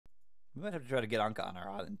We might have to try to get Anka on our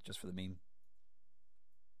island just for the meme.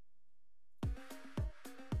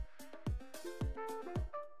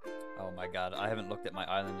 Oh my god, I haven't looked at my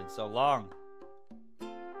island in so long.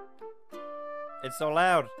 It's so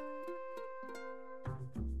loud.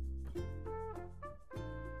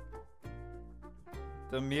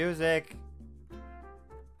 The music.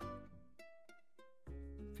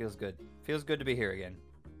 Feels good. Feels good to be here again.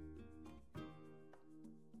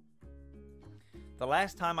 The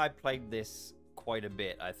last time I played this quite a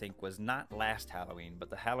bit, I think, was not last Halloween, but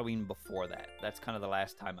the Halloween before that. That's kind of the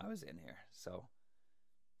last time I was in here. So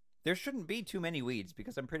there shouldn't be too many weeds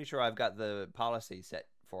because I'm pretty sure I've got the policy set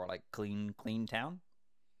for like clean town.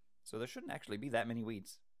 So there shouldn't actually be that many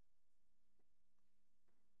weeds.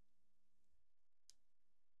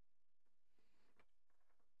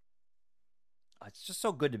 It's just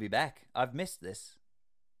so good to be back. I've missed this.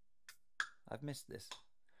 I've missed this.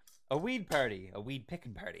 A weed party. A weed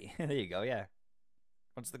picking party. There you go, yeah.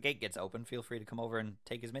 Once the gate gets open, feel free to come over and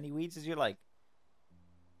take as many weeds as you like.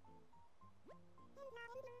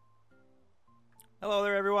 Hello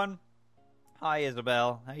there, everyone. Hi,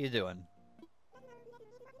 Isabel. How you doing?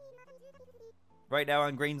 Right now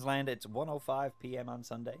on Greensland, it's 1:05 p.m. on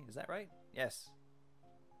Sunday. Is that right? Yes.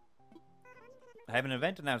 I have an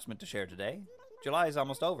event announcement to share today. July is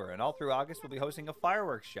almost over, and all through August we'll be hosting a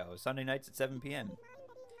fireworks show, Sunday nights at 7 p.m.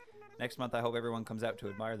 Next month, I hope everyone comes out to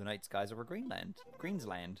admire the night skies over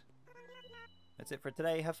Greensland. That's it for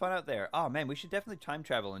today. Have fun out there. Oh man, we should definitely time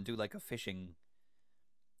travel and do like a fishing,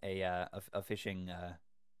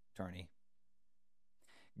 tourney.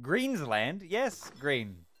 Greensland, yes,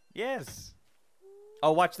 green, yes.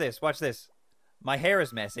 Oh, watch this, watch this. My hair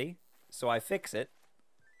is messy, so I fix it.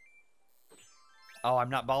 Oh,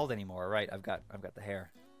 I'm not bald anymore. Right, I've got the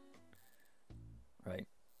hair. Right.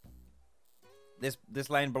 This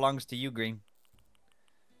land belongs to you, Green.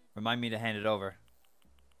 Remind me to hand it over.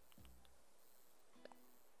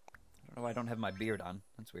 I don't know why I don't have my beard on.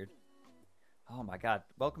 That's weird. Oh my god.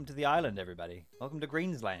 Welcome to the island, everybody. Welcome to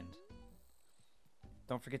Greensland.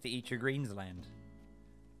 Don't forget to eat your Greensland.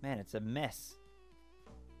 Man, it's a mess.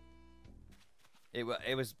 It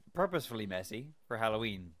was purposefully messy for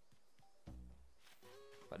Halloween.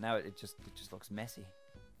 But now it just looks messy.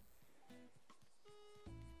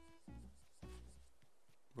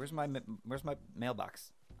 Where's my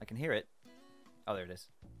mailbox? I can hear it. Oh, there it is.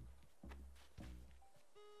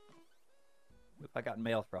 Who I got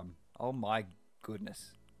mail from? Oh my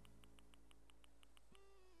goodness.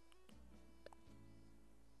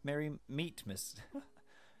 Merry Meatmas.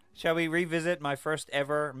 Shall we revisit my first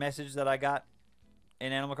ever message that I got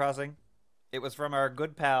in Animal Crossing? It was from our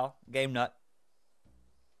good pal, Game Nut.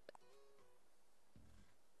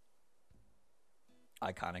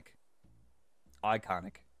 Iconic.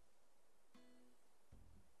 Iconic.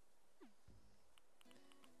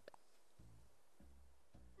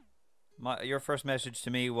 Your first message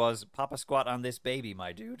to me was, Papa squat on this baby,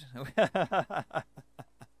 my dude.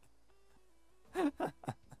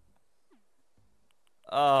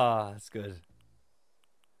 Oh, that's good.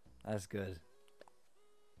 That's good.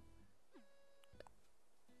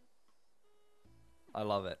 I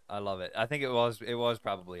love it. I love it. I think it was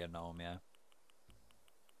probably a gnome, yeah.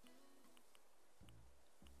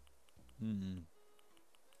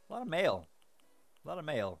 A lot of mail. A lot of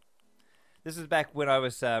mail. This is back when I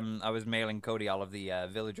was mailing Cody all of the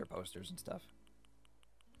villager posters and stuff.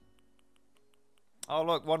 Oh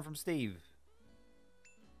look, one from Steve.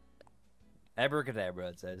 Abracadabra,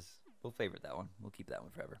 it says. We'll favorite that one. We'll keep that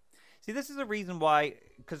one forever. See, this is a reason why,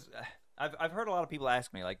 because I've heard a lot of people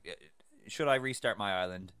ask me, like, should I restart my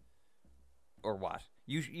island or what?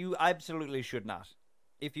 You absolutely should not.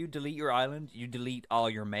 If you delete your island, you delete all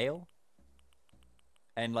your mail.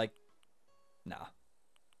 And like, nah.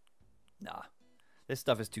 Nah. This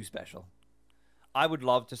stuff is too special. I would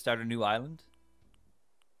love to start a new island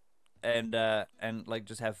and like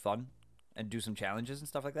just have fun and do some challenges and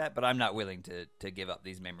stuff like that, but I'm not willing to give up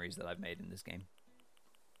these memories that I've made in this game.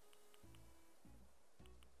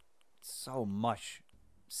 So much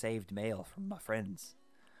saved mail from my friends.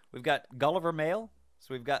 We've got Gulliver mail,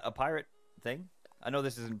 so we've got a pirate thing. I know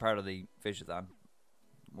this isn't part of the fishathon.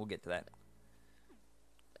 We'll get to that.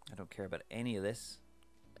 I don't care about any of this.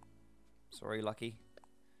 Sorry, Lucky.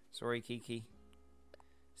 Sorry, Kiki.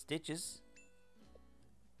 Stitches.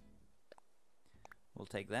 We'll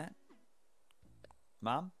take that.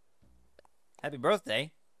 Mom, happy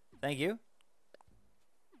birthday. Thank you.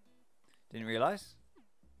 Didn't realize.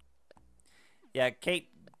 Yeah,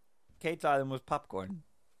 Kate's island was Popcorn.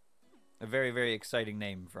 A very, very exciting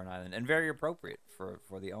name for an island, and very appropriate for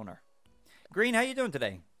the owner. Green, how you doing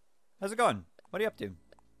today? How's it going? What are you up to?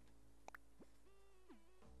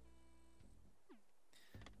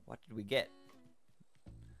 What did we get?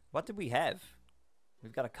 What did we have?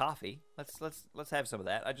 We've got a coffee. Let's have some of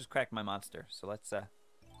that. I just cracked my monster, so let's have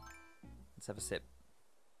a sip.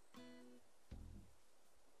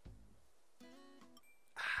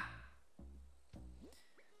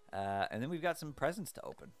 And then we've got some presents to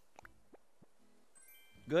open.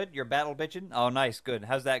 Good? You're battle bitching? Oh, nice. Good.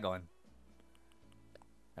 How's that going?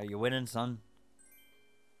 Are you winning, son?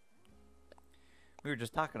 We were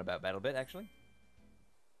just talking about BattleBit, actually.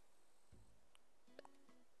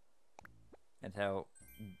 And how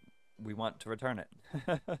we want to return it.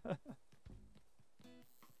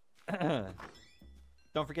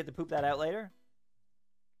 Don't forget to poop that out later.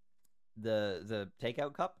 The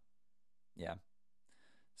takeout cup? Yeah.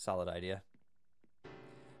 Solid idea.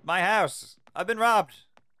 My house! I've been robbed!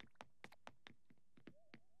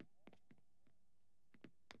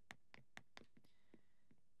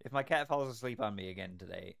 If my cat falls asleep on me again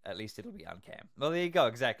today, at least it'll be on cam. Well, there you go.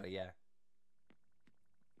 Exactly, yeah.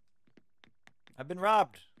 I've been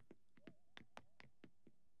robbed.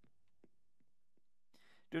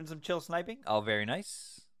 Doing some chill sniping. Oh, very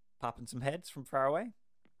nice. Popping some heads from far away.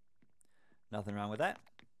 Nothing wrong with that.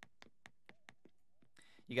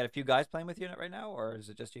 You got a few guys playing with you right now, or is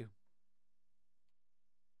it just you?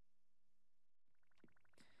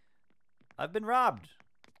 I've been robbed.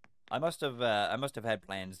 I must have had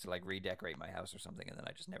plans to like redecorate my house or something, and then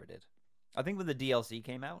I just never did. I think when the DLC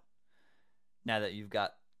came out, now that you've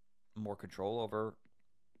got more control over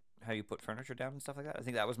how you put furniture down and stuff like that, I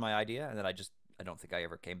think that was my idea, and then I don't think I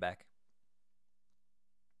ever came back.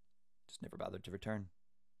 Just never bothered to return.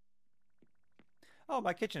 Oh,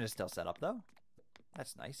 my kitchen is still set up though.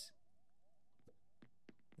 That's nice.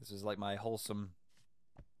 This is like my wholesome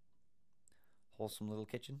little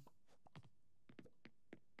kitchen.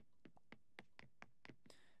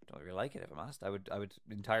 Don't really like it, if I'm honest. I would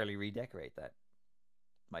entirely redecorate that.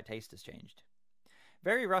 My taste has changed.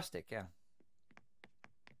 Very rustic, yeah.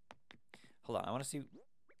 Hold on, I want to see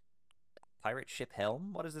pirate ship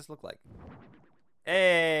helm. What does this look like?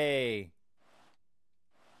 Hey!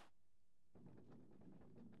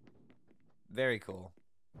 Very cool.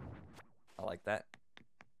 I like that.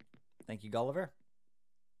 Thank you, Gulliver.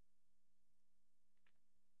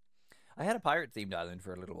 I had a pirate-themed island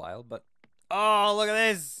for a little while, but... Oh, look at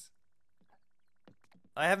this!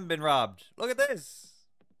 I haven't been robbed. Look at this!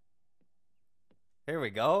 Here we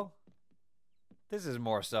go. This is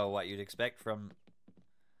more so what you'd expect from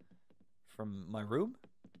my room.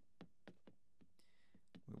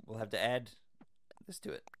 We'll have to add this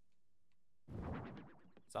to it.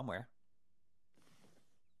 Somewhere.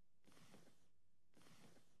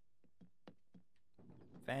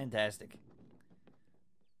 Fantastic.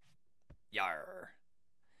 Yar.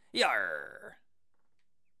 Yar.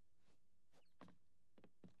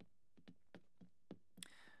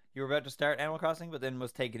 You were about to start Animal Crossing, but then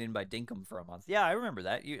was taken in by Dinkum for a month. Yeah, I remember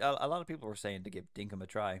that. A lot of people were saying to give Dinkum a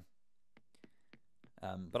try.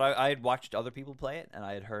 But I had watched other people play it, and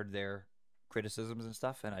I had heard their criticisms and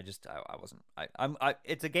stuff, and I wasn't.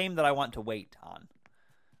 It's a game that I want to wait on.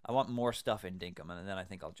 I want more stuff in Dinkum, and then I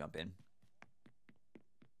think I'll jump in.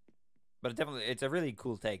 But it's a really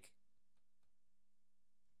cool take.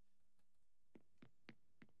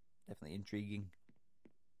 Definitely intriguing.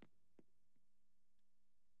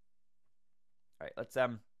 All right, let's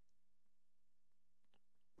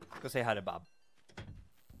go say hi to Bob.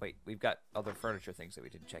 Wait, we've got other furniture things that we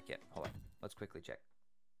didn't check yet. Hold on, let's quickly check.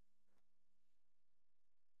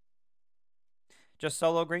 Just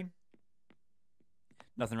solo green?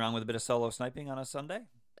 Nothing wrong with a bit of solo sniping on a Sunday.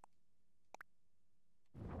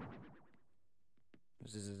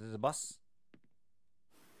 This is a bus.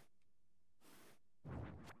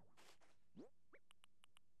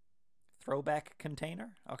 Throwback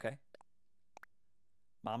container? Okay.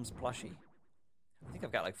 Mom's plushie. I think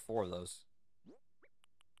I've got like 4 of those.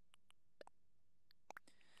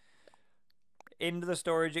 Into the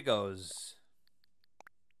storage it goes.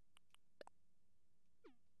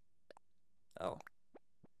 Oh.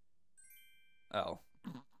 Oh.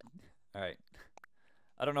 Alright.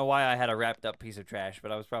 I don't know why I had a wrapped up piece of trash,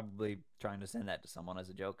 but I was probably trying to send that to someone as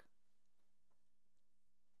a joke.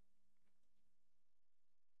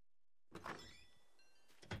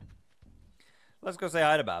 Let's go say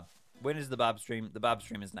hi to Bob. When is the Bob stream? The Bob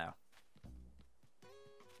stream is now.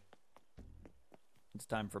 It's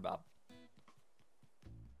time for Bob.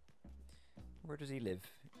 Where does he live?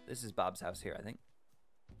 This is Bob's house here, I think.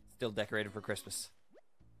 Still decorated for Christmas.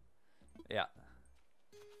 Yeah.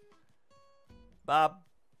 Bob.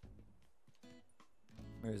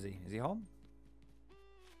 Where is he? Is he home?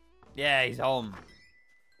 Yeah, he's home.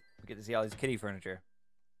 We get to see all his kitty furniture.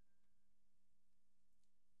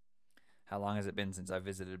 How long has it been since I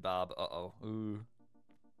visited Bob? Uh-oh. Ooh.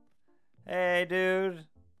 Hey, dude.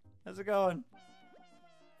 How's it going?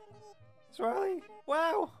 Swarley?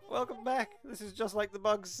 Wow. Welcome back. This is just like the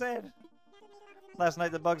bugs said. Last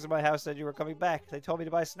night the bugs in my house said you were coming back. They told me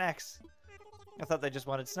to buy snacks. I thought they just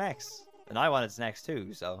wanted snacks. And I wanted snacks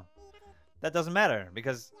too, so... That doesn't matter,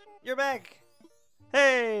 because you're back!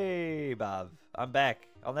 Hey, Bob. I'm back.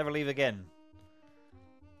 I'll never leave again.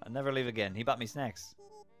 I'll never leave again. He bought me snacks.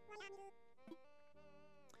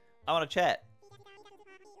 I want to chat.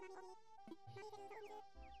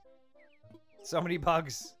 So many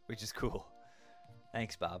bugs, which is cool.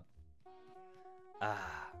 Thanks, Bob.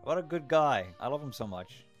 Ah, what a good guy. I love him so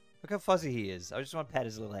much. Look how fuzzy he is. I just want to pat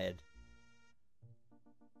his little head.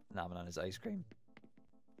 Nomming on his ice cream.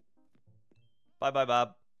 Bye-bye,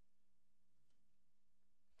 Bob.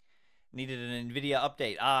 Needed an NVIDIA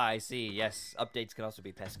update. Ah, I see. Yes, updates can also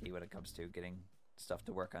be pesky when it comes to getting stuff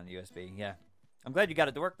to work on USB. Yeah. I'm glad you got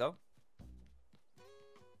it to work, though.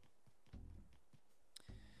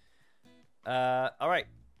 All right.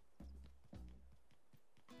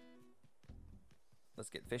 Let's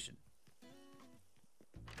get fishing.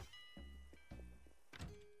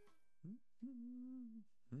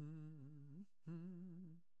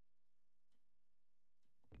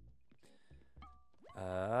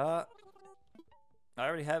 I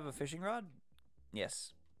already have a fishing rod?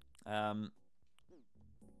 Yes. So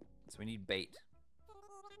we need bait.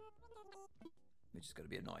 Which is going to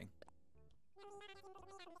be annoying.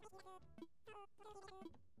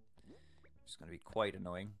 It's going to be quite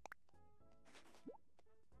annoying.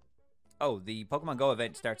 Oh, the Pokemon GO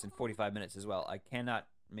event starts in 45 minutes as well. I cannot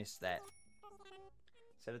miss that.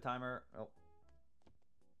 Set a timer. Oh.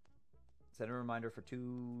 Set a reminder for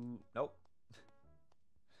 2... Nope.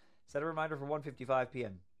 Set a reminder for 1:55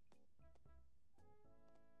 p.m.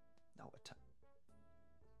 No, what time?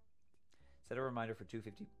 Set a reminder for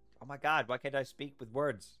 2:50. Oh my god, why can't I speak with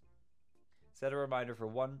words? Set a reminder for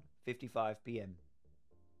 1:55 p.m.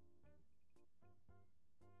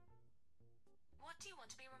 What do you want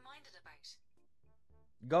to be reminded about?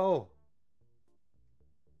 Go!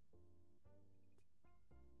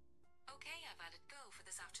 Okay, I've added Go for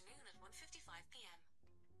this afternoon at 1:55 p.m.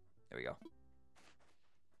 There we go.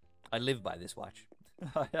 I live by this watch.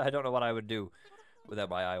 I don't know what I would do without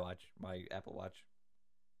my iWatch, my Apple Watch.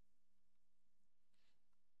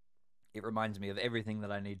 It reminds me of everything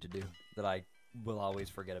that I need to do that I will always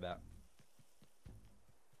forget about.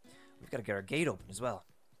 We've got to get our gate open as well.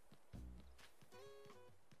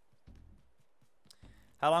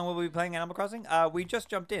 How long will we be playing Animal Crossing? We just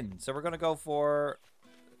jumped in, so we're going to go for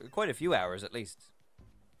quite a few hours at least.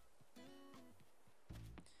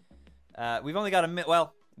 We've only got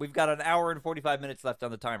we've got an hour and 45 minutes left on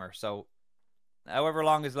the timer, so however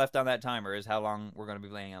long is left on that timer is how long we're going to be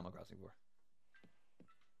playing Animal Crossing for.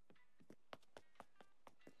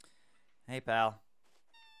 Hey, pal.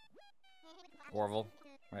 Orville.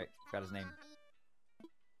 Right, forgot his name.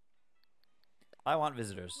 I want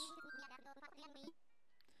visitors.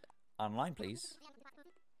 Online, please.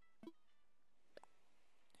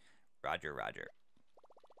 Roger, roger.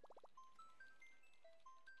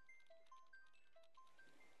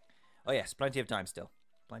 Oh yes, plenty of time still.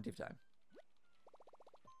 Plenty of time.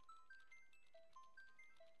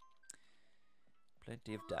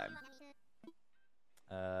 Plenty of time.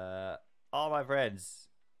 All my friends.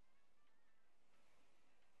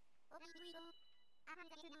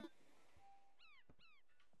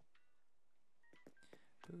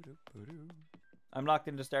 I'm locked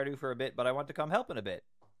into Stardew for a bit, but I want to come help in a bit.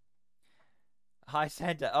 Hi,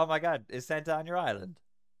 Santa. Oh my god, is Santa on your island?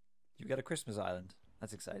 You've got a Christmas island.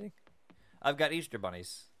 That's exciting. I've got Easter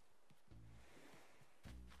bunnies.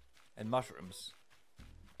 And mushrooms.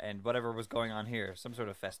 And whatever was going on here. Some sort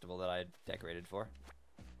of festival that I had decorated for.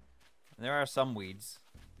 And there are some weeds.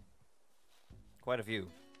 Quite a few.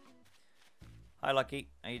 Hi, Lucky.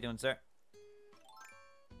 How you doing, sir?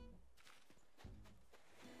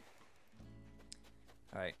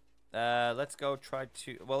 Alright. Let's go try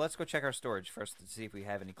to... Well, let's go check our storage first to see if we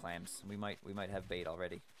have any clams. We might have bait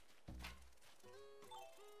already.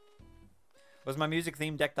 Was my music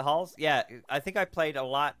theme Deck the Halls? Yeah, I think I played a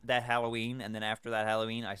lot that Halloween, and then after that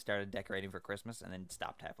Halloween, I started decorating for Christmas, and then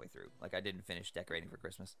stopped halfway through. Like, I didn't finish decorating for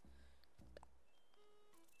Christmas.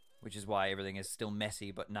 Which is why everything is still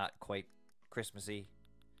messy, but not quite Christmassy.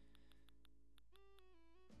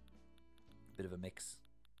 Bit of a mix.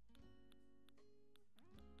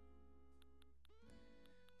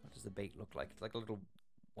 What does the bait look like? It's like a little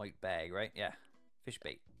white bag, right? Yeah. Fish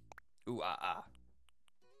bait. Ooh, ah, ah.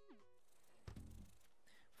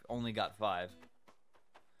 Only got 5.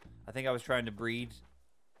 I think I was trying to breed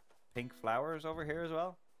pink flowers over here as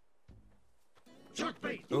well? Shoot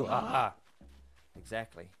me! Ooh, ah!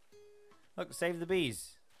 Exactly. Look, save the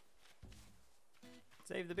bees.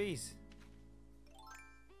 Save the bees.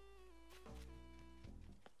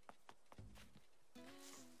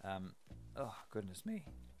 Oh, goodness me.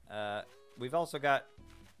 We've also got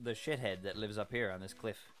the shithead that lives up here on this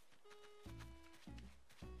cliff.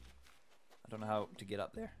 I don't know how to get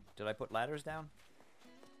up there. Did I put ladders down?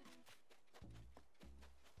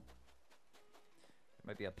 There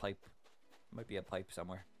might be a pipe. Might be a pipe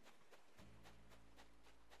somewhere.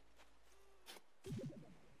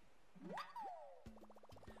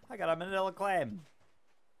 I got a manila clam.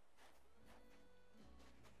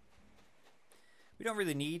 We don't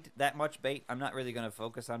really need that much bait. I'm not really going to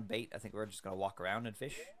focus on bait. I think we're just going to walk around and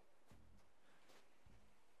fish.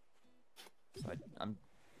 So I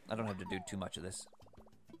don't have to do too much of this.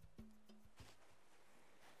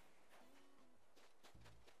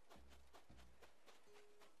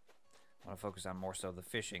 I want to focus on more so the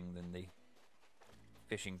fishing than the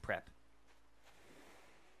fishing prep.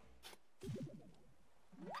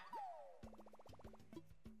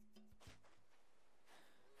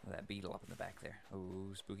 That beetle up in the back there.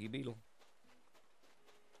 Oh, spooky beetle.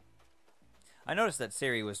 I noticed that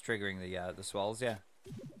Siri was triggering the swallows. Yeah,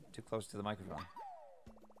 too close to the microphone.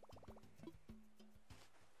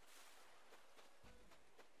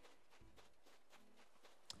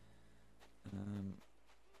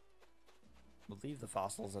 We'll leave the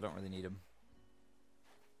fossils. I don't really need them.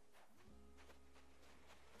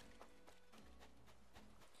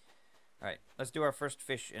 All right, let's do our first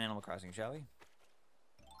fish in Animal Crossing, shall we?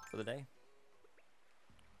 For the day.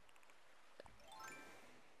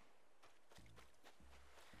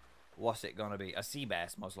 What's it gonna be? A sea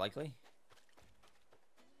bass, most likely.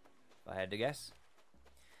 If I had to guess.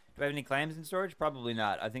 Do I have any clams in storage? Probably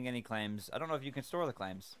not. I think any clams... I don't know if you can store the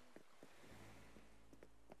clams.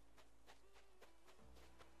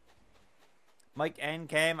 Mike and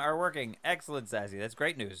Cam are working. Excellent, Sassy. That's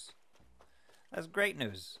great news. That's great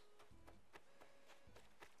news.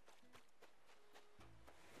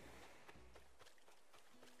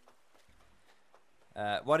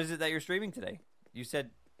 What is it that you're streaming today? You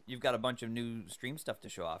said you've got a bunch of new stream stuff to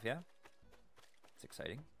show off, yeah? It's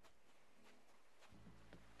exciting.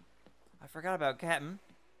 I forgot about Captain.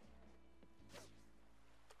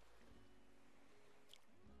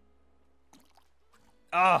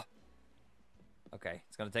 Ah! Okay,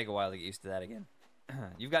 it's gonna take a while to get used to that again.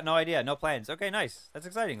 You've got no idea, no plans. Okay, nice. That's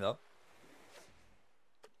exciting, though.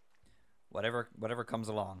 Whatever comes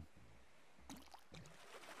along.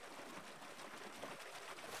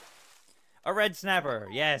 A red snapper.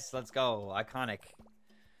 Yes, let's go. Iconic.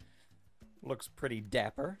 Looks pretty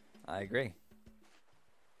dapper. I agree.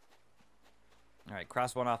 All right,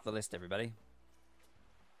 cross one off the list, everybody.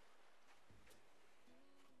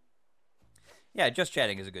 Yeah, just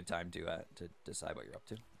chatting is a good time to decide what you're up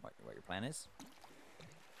to, what your plan is.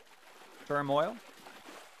 Turmoil.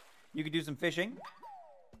 You could do some fishing.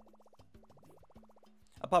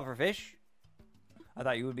 A puffer fish. I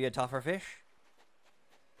thought you would be a tougher fish.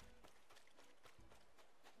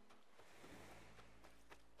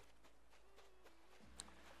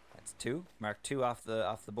 That's 2. Mark 2 off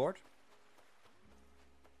the board.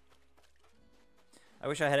 I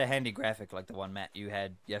wish I had a handy graphic like the one, Matt, you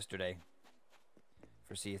had yesterday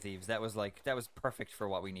for Sea of Thieves. That was perfect for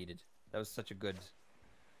what we needed. That was such a good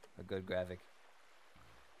graphic.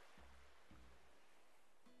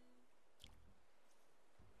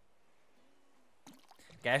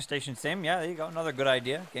 Gas station sim, yeah, there you go. Another good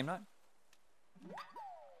idea, Game Nut.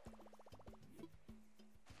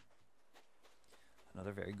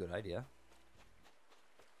 Another very good idea.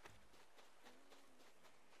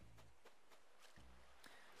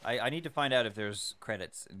 I need to find out if there's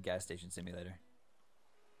credits in Gas Station Simulator.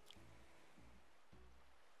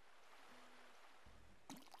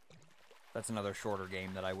 That's another shorter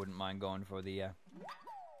game that I wouldn't mind going for the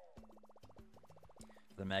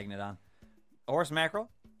magnet on. Horse mackerel.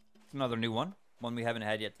 It's another new one. One we haven't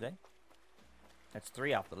had yet today. That's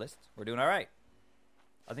 3 off the list. We're doing all right.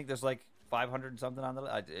 I think there's like 500 and something on the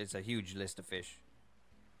list. It's a huge list of fish.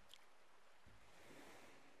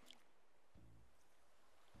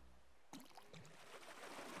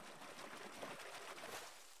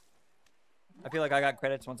 I feel like I got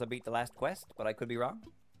credits once I beat the last quest, but I could be wrong.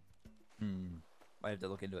 Might have to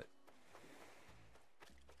look into it.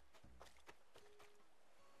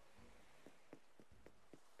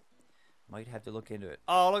 Might have to look into it.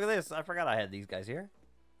 Oh, look at this. I forgot I had these guys here.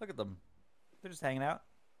 Look at them. They're just hanging out.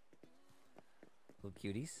 Little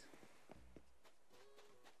cuties.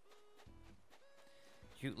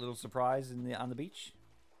 Cute little surprise on the beach.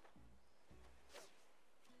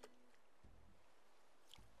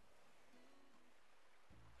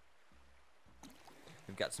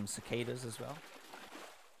 We've got some cicadas as well.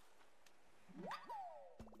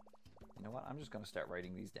 You know what? I'm just going to start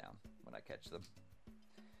writing these down when I catch them.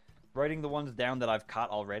 Writing the ones down that I've caught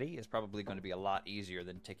already is probably going to be a lot easier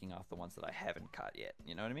than ticking off the ones that I haven't caught yet.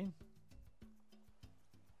 You know what I mean?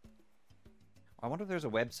 I wonder if there's a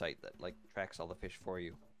website that like tracks all the fish for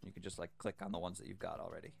you. You could just like click on the ones that you've got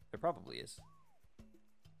already. There probably is.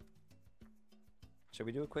 Shall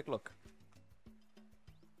we do a quick look?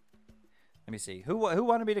 Let me see. Who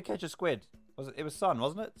wanted me to catch a squid? It was Sun,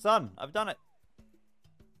 wasn't it? Sun, I've done it.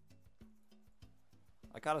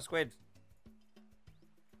 I caught a squid.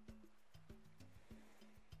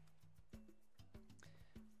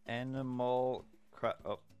 Animal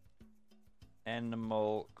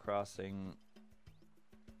Crossing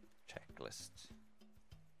checklist.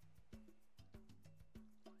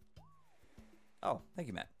 Oh, thank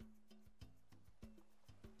you, Matt.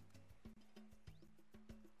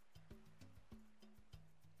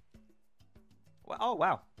 Well, oh,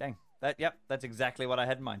 wow. Dang. Yep, that's exactly what I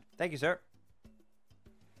had in mind. Thank you, sir.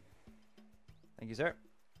 Thank you, sir.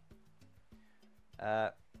 I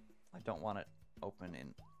don't want it open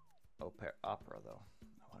in Opera, though.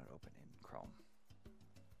 I want it open in Chrome.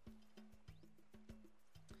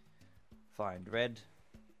 Find red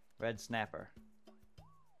snapper.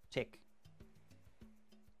 Tick.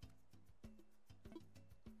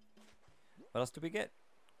 What else did we get?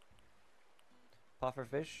 Puffer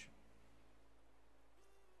fish.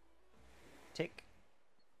 Tick.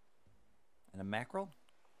 And a mackerel.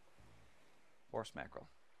 Horse mackerel.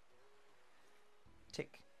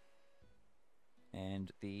 Tick.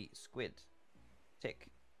 And the squid. Tick.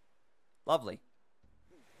 Lovely.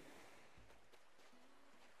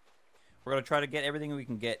 We're gonna try to get everything we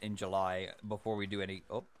can get in July before we do any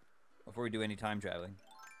time traveling.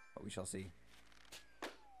 But we shall see.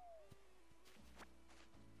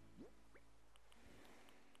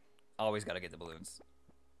 Always gotta get the balloons.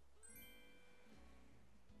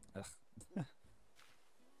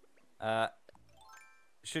 Ugh.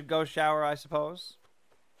 Should go shower, I suppose.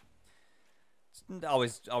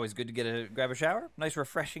 It's always good to grab a shower. Nice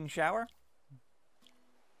refreshing shower.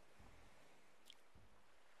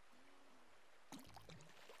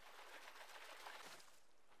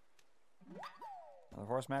 Another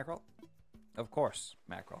horse mackerel? Of course,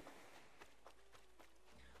 mackerel.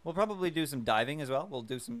 We'll probably do some diving as well. We'll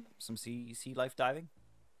do some sea life diving.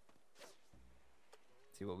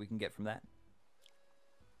 See what we can get from that.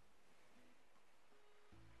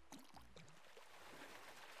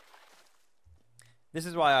 This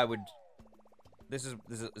is why I would. This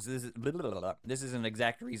is an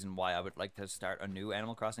exact reason why I would like to start a new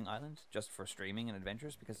Animal Crossing island just for streaming and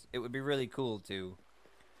adventures, because it would be really cool to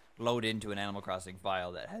load into an Animal Crossing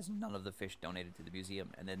file that has none of the fish donated to the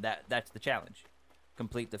museum, and then that's the challenge.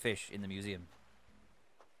 Complete the fish in the museum.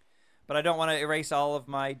 But I don't want to erase all of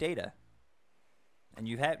my data. And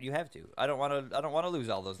you have to. I don't want to lose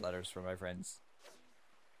all those letters from my friends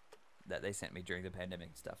that they sent me during the pandemic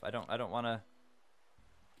and stuff. I don't want to.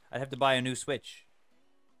 I'd have to buy a new Switch.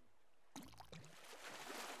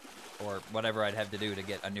 Or whatever I'd have to do to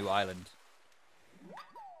get a new island.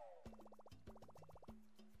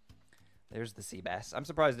 There's the sea bass. I'm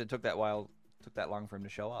surprised it took that long for him to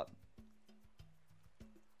show up.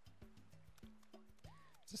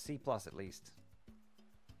 It's a C+ at least.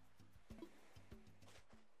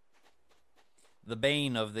 The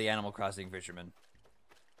bane of the Animal Crossing fishermen.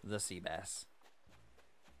 The sea bass.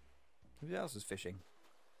 Who else is fishing?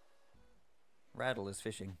 Rattle is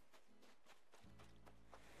fishing.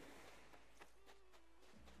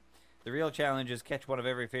 The real challenge is catch one of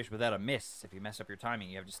every fish without a miss. If you mess up your timing,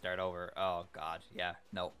 you have to start over. Oh, God. Yeah.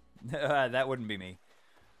 No. That wouldn't be me.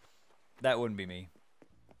 That wouldn't be me.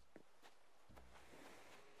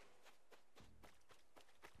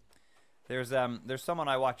 There's someone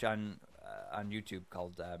I watch on YouTube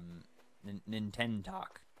called Nintendo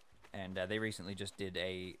Talk, and they recently just did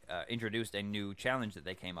introduced a new challenge that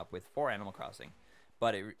they came up with for Animal Crossing,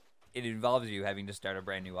 but it involves you having to start a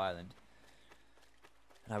brand new island.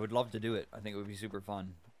 And I would love to do it. I think it would be super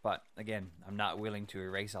fun. But again, I'm not willing to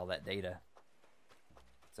erase all that data,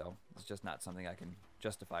 so it's just not something I can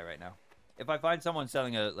justify right now. If I find someone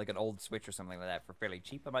selling an old Switch or something like that for fairly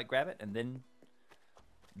cheap, I might grab it, and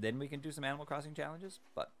then we can do some Animal Crossing challenges.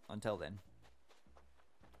 But until then,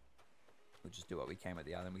 we'll just do what we can with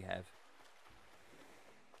the island we have.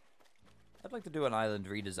 I'd like to do an island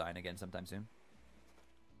redesign again sometime soon.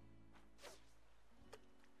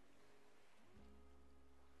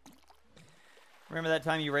 Remember that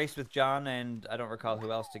time you raced with John and I don't recall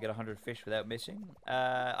who else to get 100 fish without missing?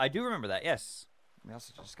 I do remember that, yes. We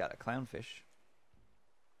also just got a clownfish.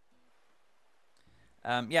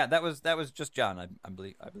 Yeah, that was just John. I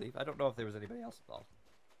believe. I don't know if there was anybody else involved.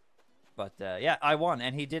 But yeah, I won,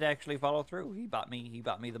 and he did actually follow through. He bought me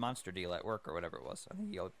the monster deal at work or whatever it was. I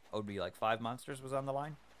think he owed me like 5 monsters was on the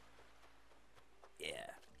line.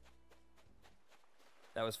 Yeah,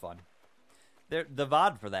 that was fun. The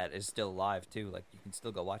VOD for that is still live too. Like you can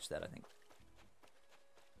still go watch that. I think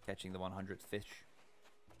catching the 100th fish.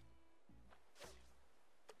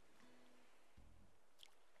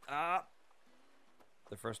 Ah,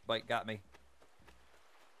 the first bite got me.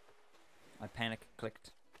 My panic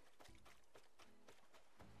clicked.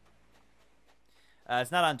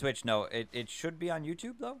 It's not on Twitch, no. It should be on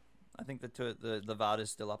YouTube, though. I think the VOD is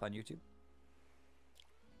still up on YouTube.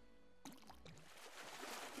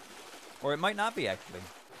 Or it might not be, actually.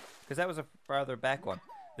 Because that was a farther back one.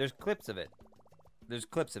 There's clips of it. There's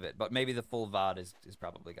clips of it, but maybe the full VOD is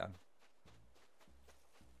probably gone.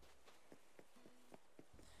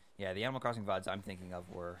 Yeah, the Animal Crossing VODs I'm thinking of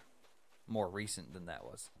were more recent than that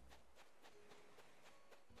was.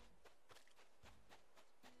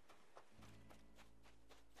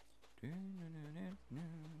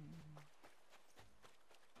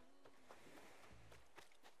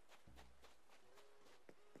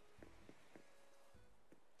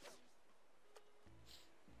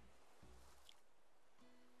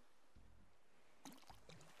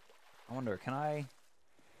 I wonder, can I...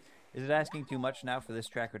 Is it asking too much now for this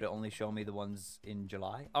tracker to only show me the ones in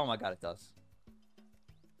July? Oh my god, it does.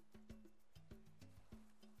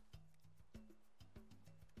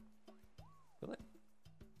 Will it?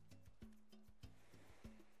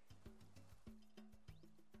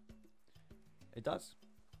 It does.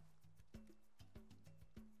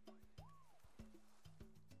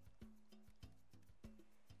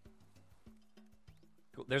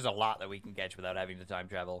 Cool. There's a lot that we can catch without having to time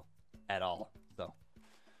travel at all. So,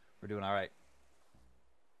 we're doing all right.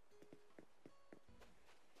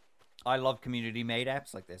 I love community-made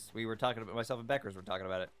apps like this. We were talking about, myself and Beckers were talking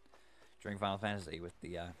about it during Final Fantasy with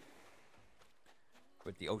the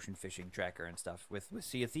ocean fishing tracker and stuff. With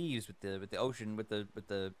Sea of Thieves, with the ocean, with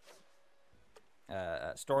the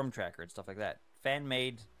storm tracker and stuff like that.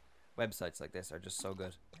 Fan-made websites like this are just so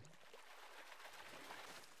good.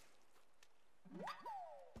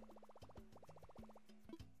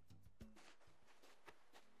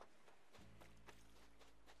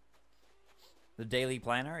 The daily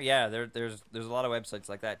planner, yeah, there's a lot of websites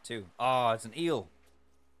like that too. Oh, it's an eel.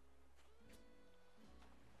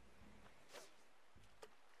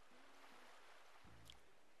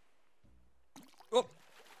 Oh,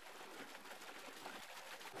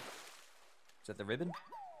 is that the ribbon?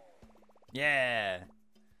 Yeah.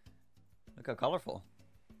 Look how colorful.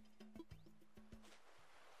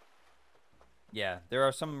 Yeah, there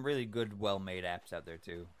are some really good, well-made apps out there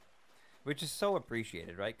too, which is so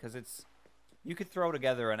appreciated, right? Because it's you could throw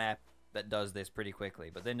together an app that does this pretty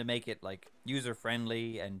quickly, but then to make it like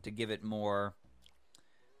user-friendly and to give it more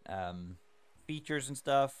features and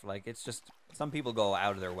stuff, like it's just some people go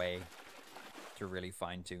out of their way to really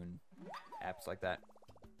fine-tune apps like that.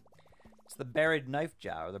 It's the buried knife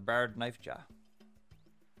jar or the barred knife jar.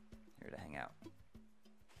 Here to hang out.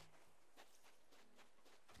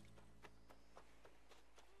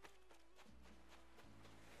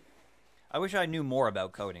 I wish I knew more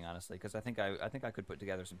about coding, honestly, because I think I could put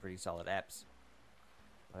together some pretty solid apps,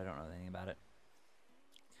 but I don't know anything about it.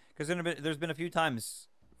 Because there's been a few times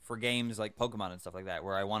for games like Pokemon and stuff like that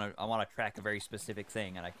where I want to track a very specific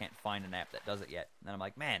thing and I can't find an app that does it yet. And then I'm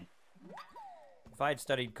like, man, if I had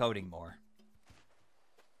studied coding more,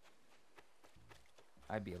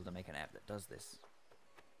 I'd be able to make an app that does this.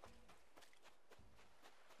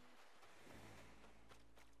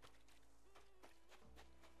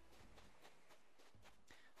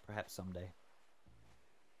 Perhaps someday.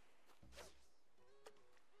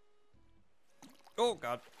 Oh,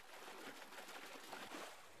 God.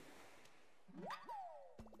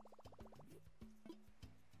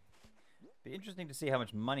 Be interesting to see how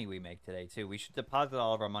much money we make today, too. We should deposit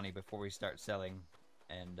all of our money before we start selling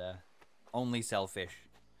and only sell fish.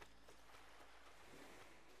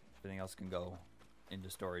 Everything else can go into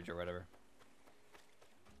storage or whatever.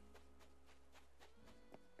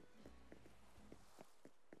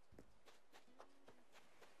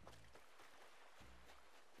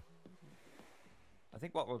 I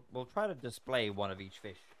think what we'll try to display one of each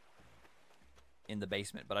fish in the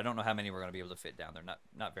basement, but I don't know how many we're going to be able to fit down there.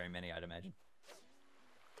 Not very many, I'd imagine.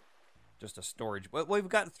 Just a storage. Well, we've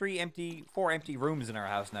got 4 empty rooms in our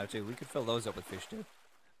house now too. We could fill those up with fish too.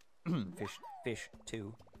 fish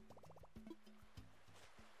too.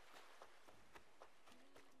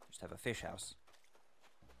 Just have a fish house.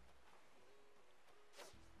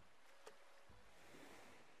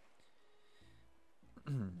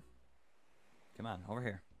 Come on, over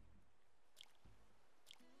here.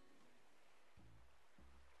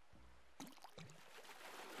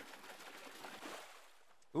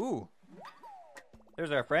 Ooh.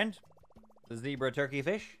 There's our friend, the zebra turkey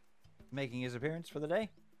fish, making his appearance for the day.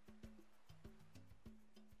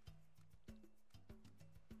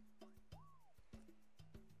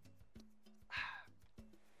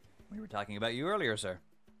 We were talking about you earlier, sir.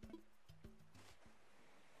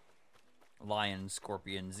 Lion,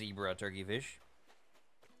 scorpion, zebra, turkey fish.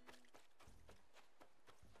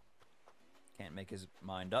 Can't make his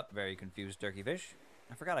mind up. Very confused turkey fish.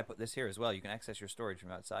 I forgot I put this here as well. You can access your storage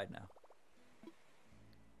from outside now.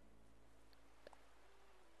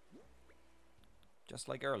 Just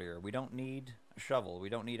like earlier. We don't need a shovel. We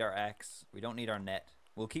don't need our axe. We don't need our net.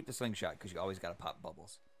 We'll keep the slingshot because you always got to pop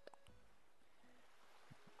bubbles.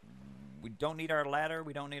 We don't need our ladder.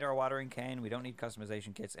 We don't need our watering can. We don't need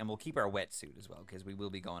customization kits. And we'll keep our wetsuit as well because we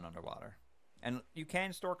will be going underwater. And you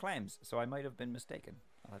can store clams, so I might have been mistaken.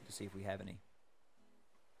 I'll have to see if we have any.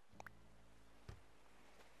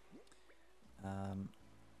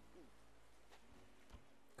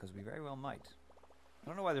 Because we very well might. I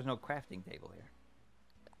don't know why there's no crafting table here.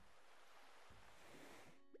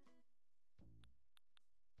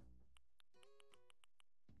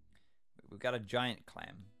 We've got a giant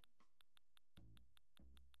clam.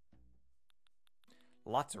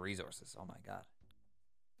 Lots of resources. Oh my god.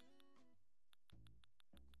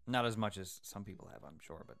 Not as much as some people have, I'm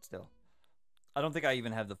sure, but still. I don't think I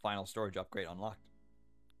even have the final storage upgrade unlocked.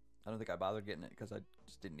 I don't think I bothered getting it because I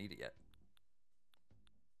just didn't need it yet.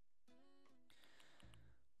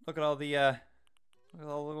 Look at all the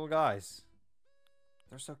little guys.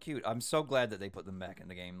 They're so cute. I'm so glad that they put them back in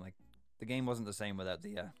the game. Like, the game wasn't the same without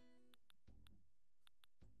the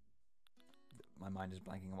my mind is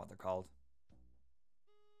blanking on what they're called.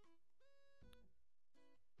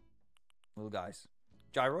 Little guys.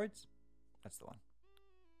 Gyroids? That's the one.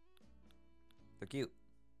 They're cute.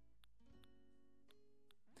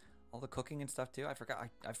 All the cooking and stuff too.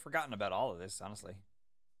 I've forgotten about all of this, honestly.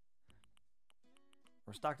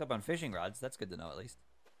 We're stocked up on fishing rods. That's good to know, at least.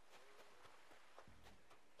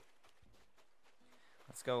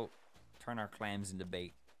 Let's go turn our clams into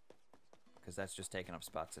bait, because that's just taking up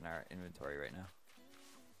spots in our inventory right now.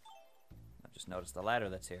 I just noticed the ladder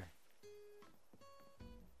that's here.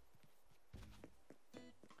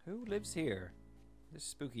 Who lives here? This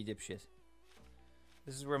spooky dipshit.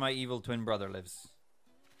 This is where my evil twin brother lives.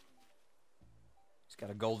 He's got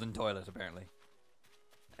a golden toilet, apparently.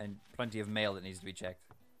 And plenty of mail that needs to be checked.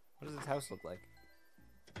 What does this house look like?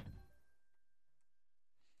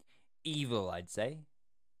 Evil, I'd say.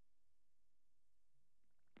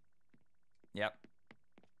 Yep.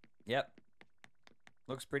 Yep.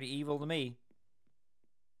 Looks pretty evil to me.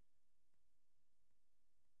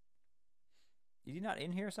 Is he not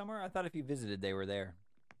in here somewhere? I thought if you visited, they were there.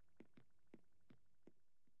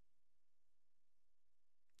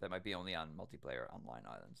 That might be only on multiplayer online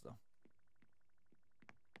islands, though.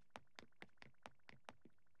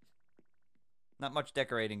 Not much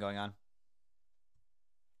decorating going on.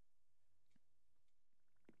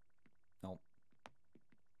 Nope.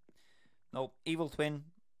 Nope. Evil twin.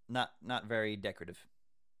 Not very decorative.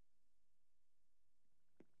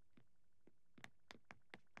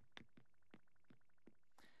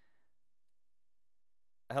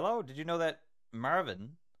 Hello, did you know that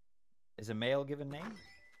Marvin is a male given name?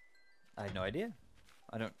 I had no idea.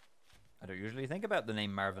 I don't usually think about the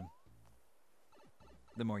name Marvin.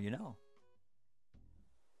 The more you know.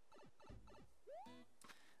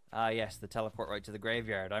 Ah, yes, the teleport right to the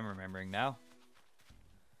graveyard. I'm remembering now.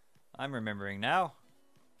 I'm remembering now.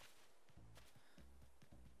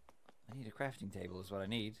 I need a crafting table is what I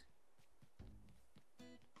need.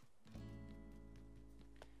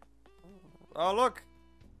 Oh, look!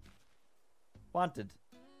 Wanted.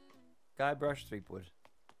 Guybrush Threepwood.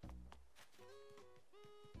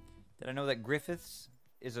 Did I know that Griffiths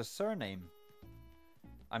is a surname?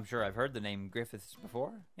 I'm sure I've heard the name Griffiths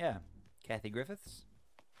before. Yeah. Kathy Griffiths.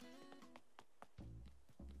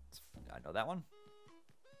 I know that one.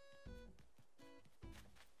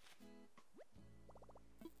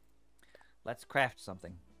 Let's craft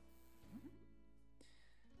something.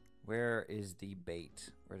 Where is the bait?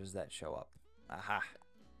 Where does that show up? Aha.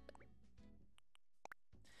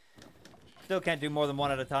 Still can't do more than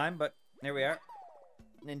one at a time, but there we are.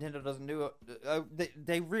 Nintendo doesn't do it.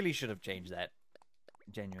 They really should have changed that.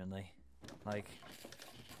 Genuinely. Like,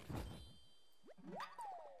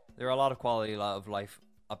 there are a lot of quality of life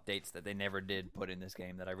updates that they never did put in this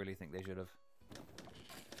game that I really think they should have.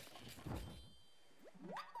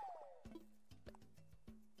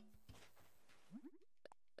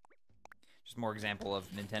 Just more example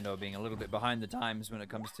of Nintendo being a little bit behind the times when it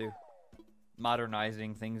comes to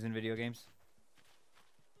modernizing things in video games.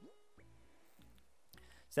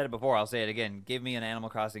 Said it before, I'll say it again. Give me an Animal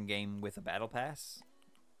Crossing game with a battle pass.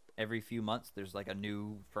 Every few months, there's like a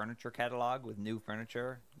new furniture catalog with new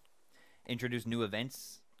furniture. Introduce new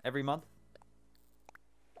events every month.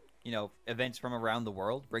 You know, events from around the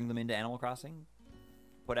world. Bring them into Animal Crossing.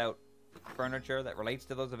 Put out furniture that relates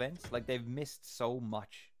to those events. Like, they've missed so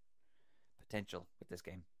much potential with this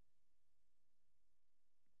game.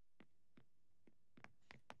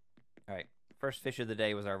 Alright, first fish of the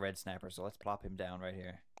day was our red snapper, so let's plop him down right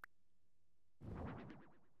here.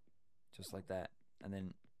 Just like that. And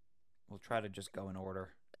then we'll try to just go in order.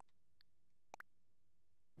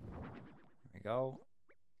 There we go.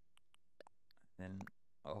 Then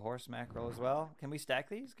a horse mackerel as well. Can we stack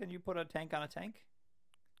these? Can you put a tank on a tank?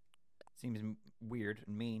 Seems weird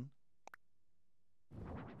and mean.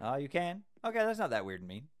 Oh, you can? Okay, that's not that weird and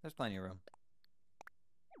mean. There's plenty of room.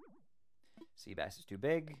 Sea bass is too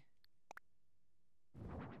big.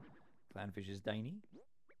 Clownfish is tiny.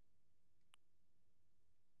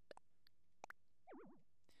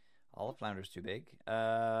 All the flounder's too big.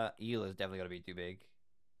 Eel is definitely going to be too big.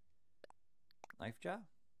 Knife jaw?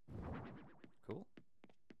 Cool.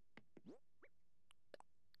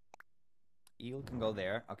 Eel can go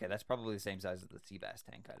there. Okay, that's probably the same size as the sea bass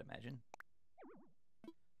tank, I'd imagine.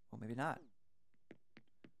 Well, maybe not.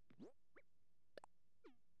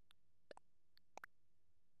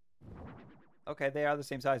 Okay, they are the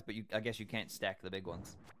same size, but I guess you can't stack the big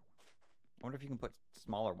ones. I wonder if you can put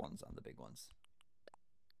smaller ones on the big ones.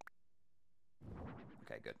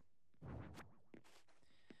 Okay, good.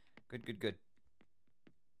 Good, good, good.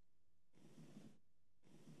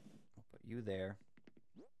 We'll put you there.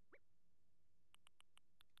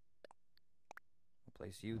 We'll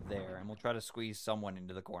place you there, and we'll try to squeeze someone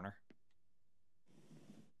into the corner.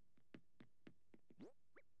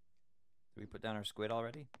 Did we put down our squid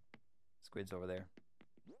already? Squid's over there.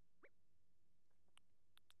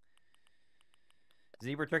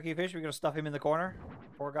 Zebra turkey fish, we're gonna stuff him in the corner?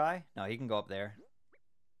 Poor guy? No, he can go up there.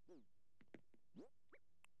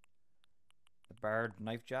 The barred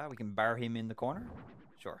knife jaw, we can bar him in the corner?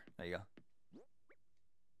 Sure, there you go.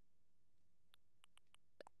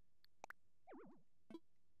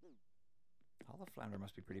 All the flounder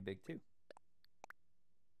must be pretty big too.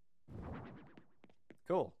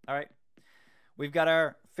 Cool, alright. We've got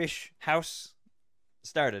our fish house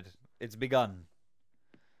started. It's begun.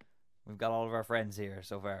 We've got all of our friends here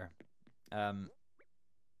so far. I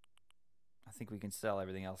think we can sell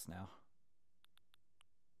everything else now.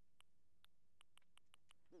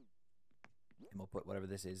 And we'll put whatever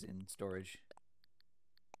this is in storage.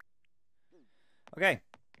 Okay.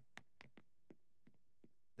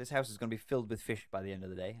 This house is going to be filled with fish by the end of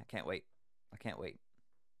the day. I can't wait. I can't wait.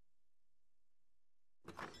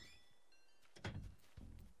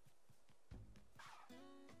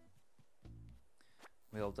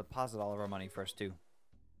 We'll deposit all of our money first, too.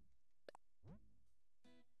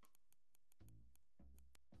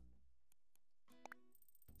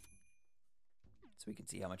 So we can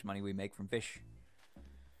see how much money we make from fish.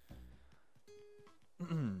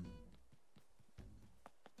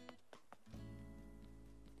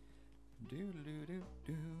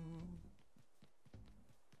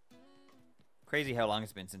 Crazy how long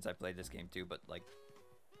it's been since I played this game, too, but, like,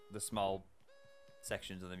 the small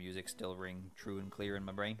sections of the music still ring true and clear in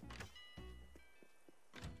my brain.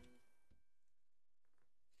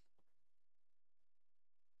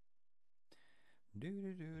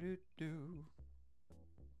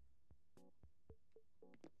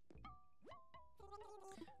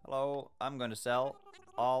 Hello, I'm going to sell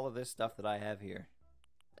all of this stuff that I have here.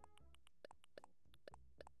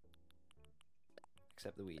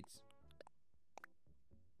 Except the weeds.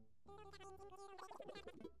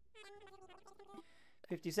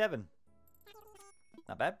 $57.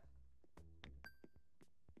 Not bad.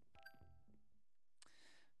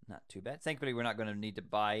 Not too bad. Thankfully, we're not going to need to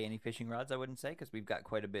buy any fishing rods, I wouldn't say, because we've got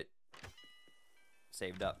quite a bit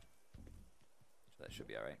saved up. So that should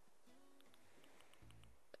be alright.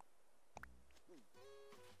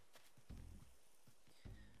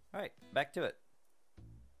 Alright, back to it.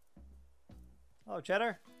 Hello,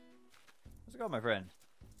 Cheddar. How's it going, my friend?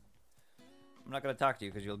 I'm not going to talk to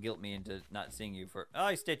you because you'll guilt me into not seeing you for...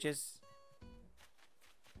 Oh, Stitches!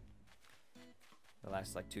 The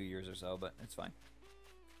last, like, 2 years or so, but it's fine.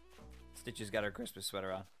 Stitches got her Christmas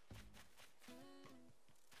sweater on.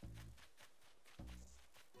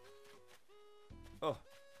 Oh,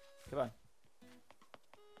 come on.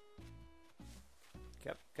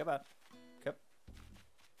 Come on.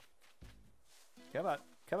 Come on.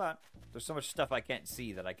 Come on. There's so much stuff I can't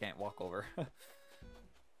see that I can't walk over.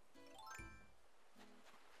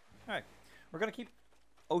 Alright. We're going to keep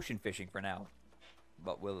ocean fishing for now.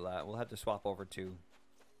 But we'll have to swap over to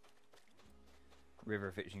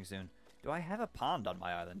river fishing soon. Do I have a pond on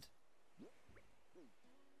my island?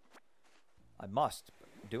 I must.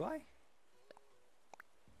 Do I?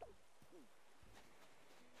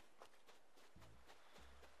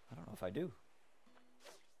 I don't know if I do.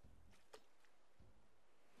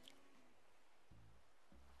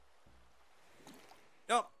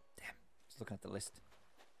 Oh, damn. Just looking at the list.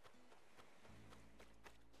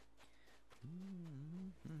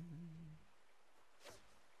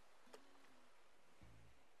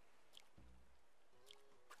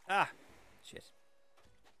 Ah, shit.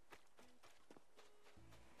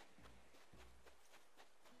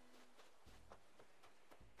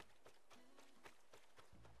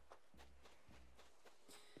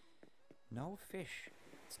 No fish.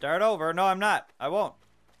 Start over. No, I'm not. I won't.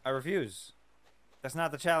 I refuse. That's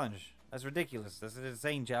not the challenge. That's ridiculous. That's an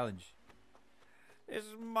insane challenge. It's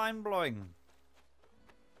mind-blowing.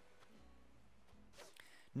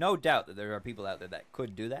 No doubt that there are people out there that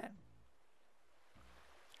could do that.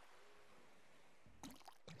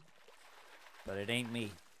 But it ain't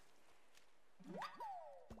me.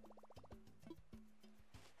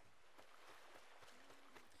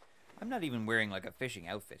 I'm not even wearing like a fishing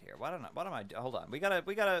outfit here. What am I? Hold on. We gotta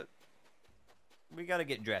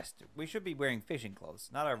get dressed. We should be wearing fishing clothes,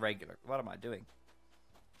 not our regular. What am I doing?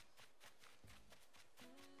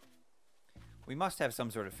 We must have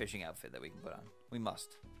some sort of fishing outfit that we can put on. We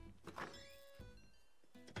must.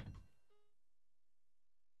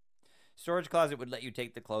 Storage closet would let you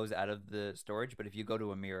take the clothes out of the storage, but if you go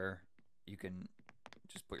to a mirror, you can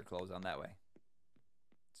just put your clothes on that way.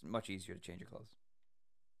 It's much easier to change your clothes.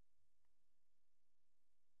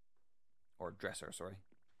 Or dresser, sorry.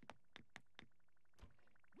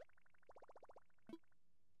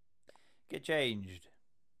 Get changed.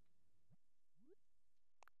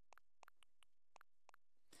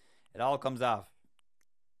 It all comes off.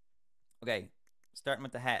 Okay, starting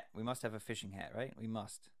with the hat. We must have a fishing hat, right? We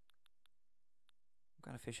must. What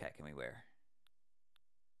kind of fish hat can we wear?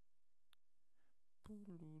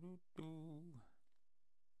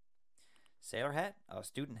 Sailor hat? Oh,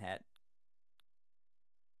 student hat.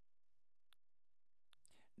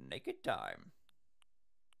 Naked time.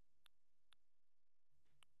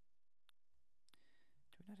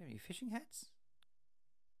 Do we not have any fishing hats?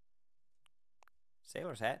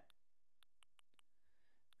 Sailor's hat.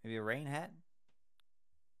 Maybe a rain hat?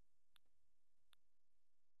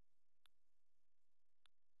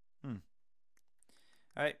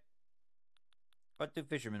 Alright. What do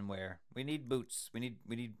fishermen wear? We need boots. We need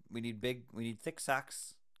thick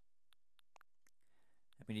socks.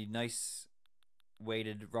 We need nice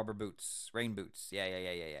weighted rubber boots. Rain boots. Yeah.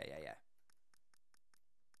 And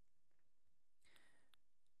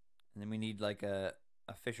then we need like a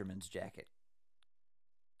fisherman's jacket.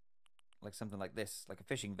 Like something like this. Like a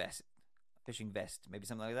fishing vest. Maybe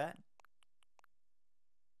something like that.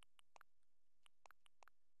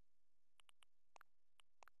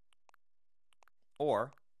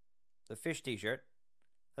 Or the fish t-shirt.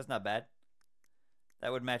 That's not bad.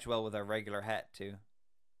 That would match well with our regular hat too.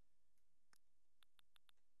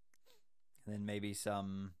 And then maybe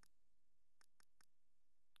some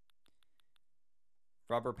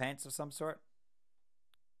rubber pants of some sort.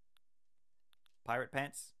 Pirate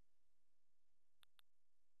pants.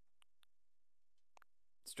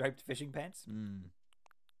 Striped fishing pants. I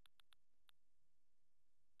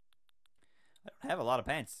don't have a lot of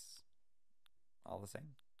pants. All the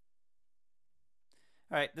same.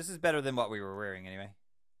 Alright, this is better than what we were wearing anyway.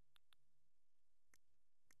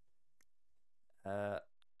 Do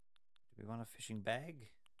we want a fishing bag?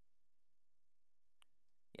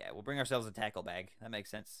 Yeah, we'll bring ourselves a tackle bag. That makes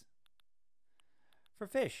sense. For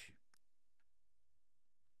fish.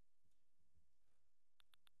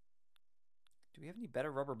 Do we have any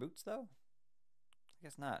better rubber boots though? I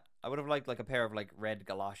guess not. I would have liked like a pair of like red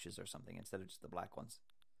galoshes or something instead of just the black ones.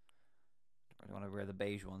 I don't want to wear the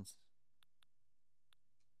beige ones.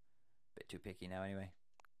 Bit too picky now anyway.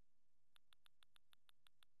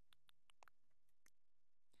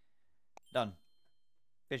 Done.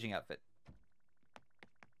 Fishing outfit.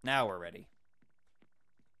 Now we're ready.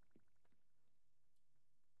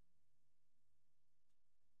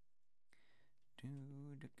 Do.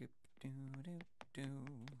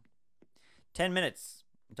 10 minutes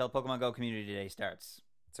until Pokemon Go Community Day starts.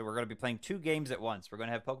 So we're going to be playing 2 games at once. We're going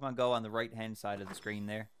to have Pokemon Go on the right-hand side of the screen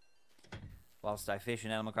there. Whilst I fish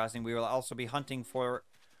in Animal Crossing, we will also be hunting for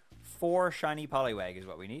 4 shiny Poliwag is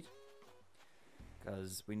what we need.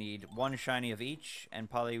 Because we need one shiny of each, and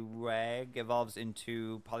Poliwag evolves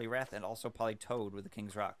into Poliwrath and also Politoad with the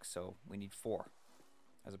King's Rock. So we need 4,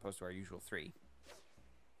 as opposed to our usual 3.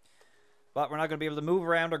 But we're not going to be able to move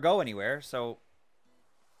around or go anywhere, so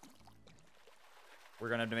we're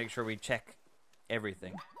going to have to make sure we check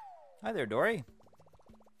everything. Hi there, Dory.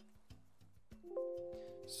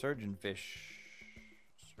 Surgeon fish.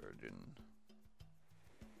 Surgeon.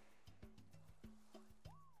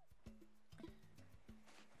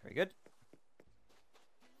 Very good.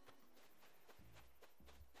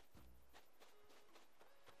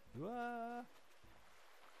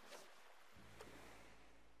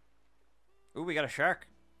 Ooh, we got a shark.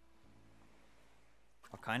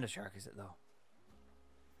 What kind of shark is it, though?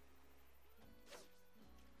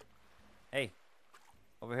 Hey,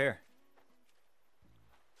 over here.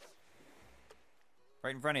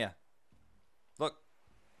 Right in front of you. Look.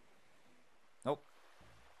 Nope.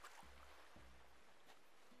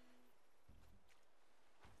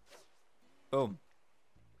 Boom.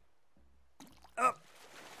 Up.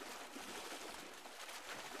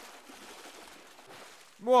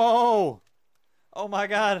 Whoa! Oh my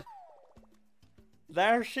god.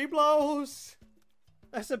 There she blows.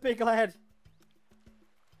 That's a big lad.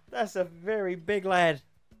 That's a very big lad.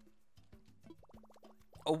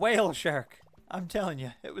 A whale shark. I'm telling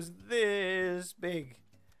you, it was this big.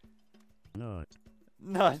 Nut.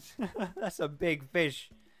 That's a big fish.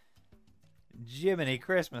 Jiminy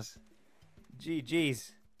Christmas.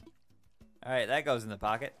 GG's. Alright, that goes in the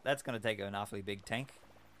pocket. That's going to take an awfully big tank.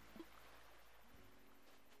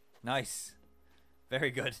 Nice.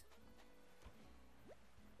 Very good.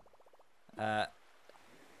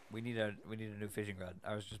 We need a new fishing rod.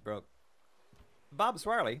 Ours just broke. Bob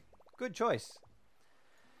Swarley. Good choice.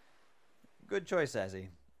 Good choice, Sassy.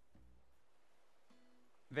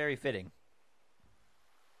 Very fitting.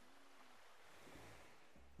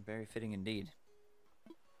 Very fitting indeed.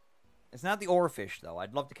 It's not the oarfish, though.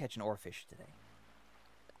 I'd love to catch an oarfish today.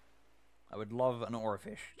 I would love an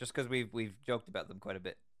oarfish, just because we've joked about them quite a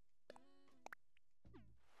bit.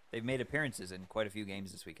 They've made appearances in quite a few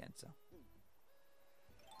games this weekend, so.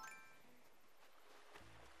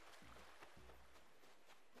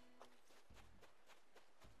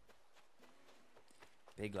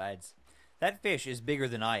 Big lads. That fish is bigger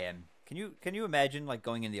than I am. Can you imagine, like,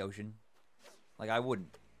 going in the ocean? Like, I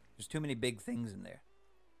wouldn't. There's too many big things in there.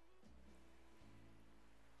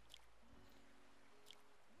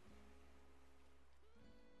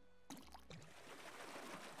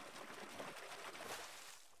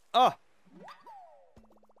 Oh!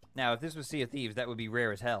 Now, if this was Sea of Thieves, that would be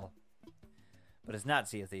rare as hell. But it's not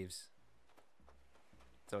Sea of Thieves.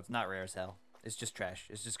 So it's not rare as hell. It's just trash.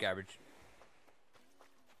 It's just garbage.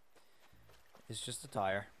 It's just a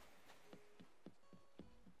tire.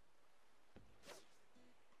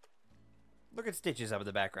 Look at Stitches up in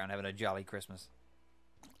the background having a jolly Christmas.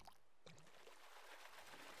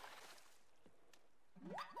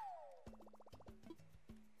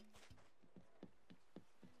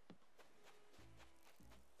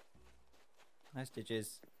 Nice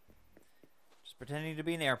Stitches. Just pretending to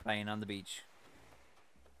be an airplane on the beach.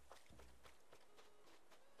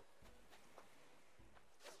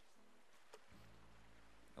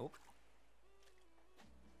 Oh.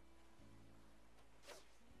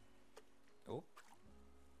 Oh.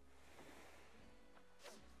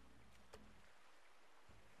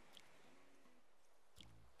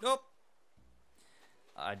 Nope.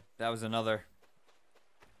 That was another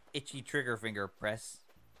itchy trigger finger press.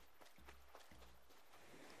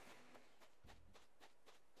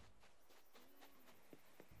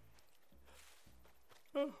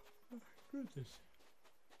 Oh, goodness.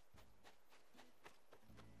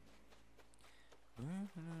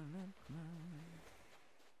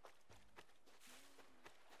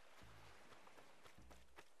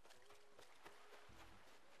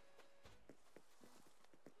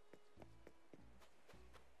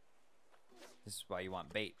 This is why you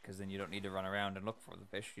want bait, because then you don't need to run around and look for the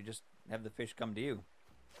fish. You just have the fish come to you.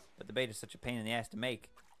 But the bait is such a pain in the ass to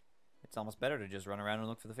make. It's almost better to just run around and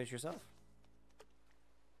look for the fish yourself.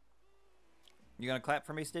 You gonna clap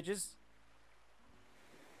for me, Stitches?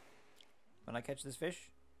 When I catch this fish?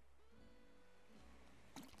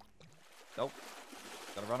 Nope.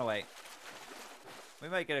 Gotta run away. We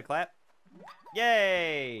might get a clap.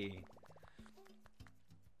 Yay!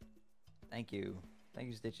 Thank you. Thank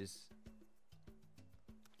you, Stitches.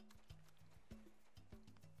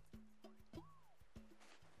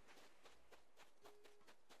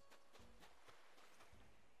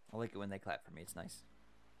 I like it when they clap for me. It's nice.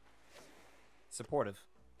 Supportive.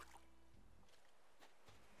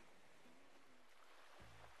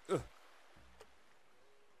 Ugh.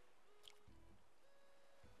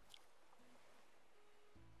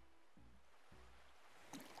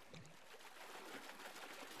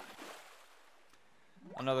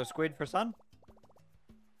 Another squid for sun.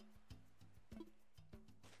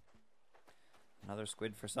 Another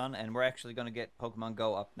squid for sun. And we're actually going to get Pokemon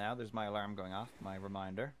Go up now. There's my alarm going off, my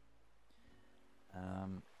reminder.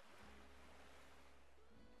 So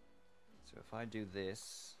if I do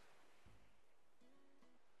this,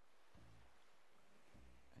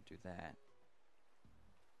 I do that.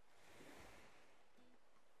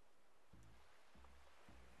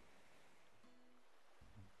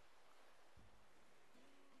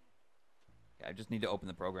 Yeah, I just need to open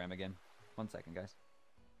the program again. 1 second, guys.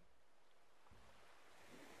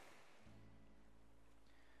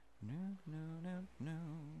 No, no, no, no.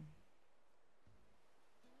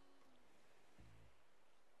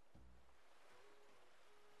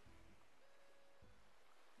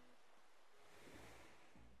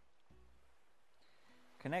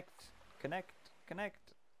 Connect, connect,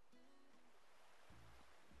 connect.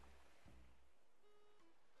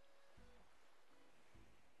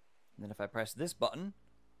 And then if I press this button,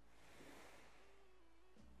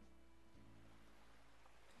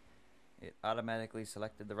 it automatically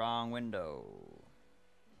selected the wrong window.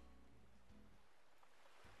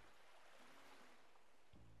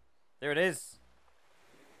 There it is.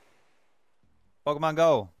 Pokemon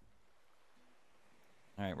Go.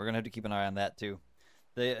 Alright, we're going to have to keep an eye on that too.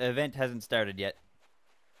 The event hasn't started yet.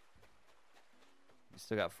 We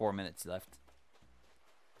still got 4 minutes left.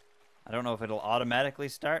 I don't know if it'll automatically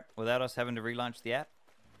start without us having to relaunch the app.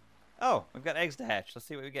 Oh, we've got eggs to hatch. Let's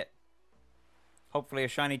see what we get. Hopefully a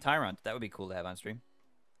shiny Tyrant. That would be cool to have on stream.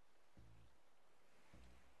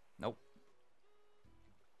 Nope.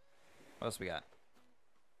 What else we got?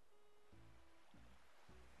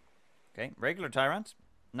 Okay, regular Tyrant.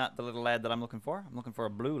 Not the little lad that I'm looking for. I'm looking for a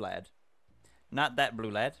blue lad. Not that blue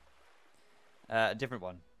lad. A different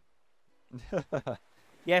one.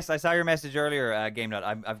 Yes, I saw your message earlier, GameNut.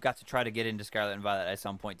 I've got to try to get into Scarlet and Violet at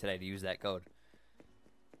some point today to use that code.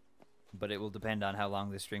 But it will depend on how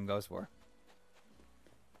long this stream goes for.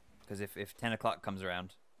 Because if 10 o'clock comes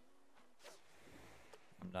around,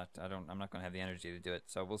 I'm not going to have the energy to do it.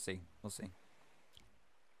 So we'll see. We'll see.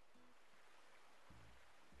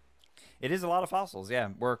 It is a lot of fossils, yeah.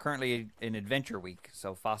 We're currently in Adventure Week,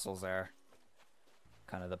 so fossils are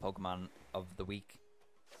kind of the Pokemon of the week.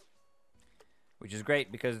 Which is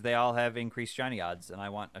great because they all have increased shiny odds, and I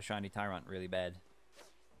want a shiny Tyrant really bad.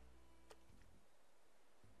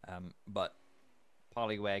 But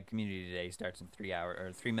Poliwag Community Day starts in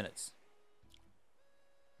 3 minutes.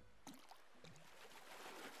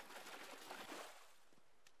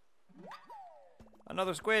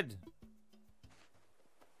 Another squid.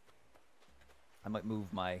 I might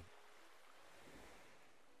move my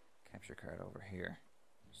capture card over here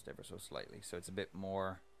just ever so slightly, so it's a bit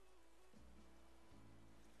more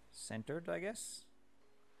centered, I guess.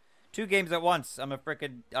 2 games at once. I'm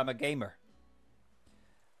a gamer.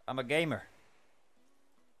 I'm a gamer.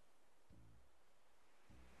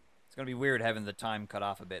 It's gonna be weird having the time cut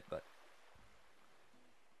off a bit, but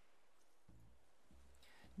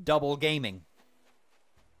double gaming.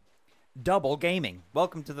 Double gaming.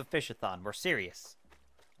 Welcome to the Fishathon. We're serious.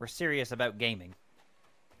 We're serious about gaming.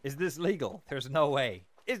 Is this legal? There's no way.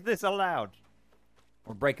 Is this allowed?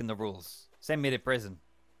 We're breaking the rules. Send me to prison.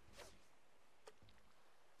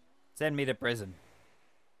 Send me to prison.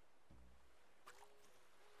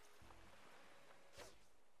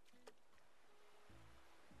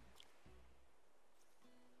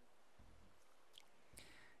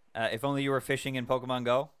 If only you were fishing in Pokemon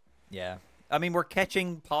Go. Yeah. I mean, we're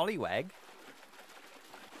catching Poliwag.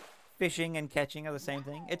 Fishing and catching are the same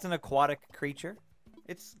thing. It's an aquatic creature.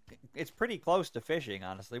 It's pretty close to fishing,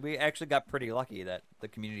 honestly. We actually got pretty lucky that the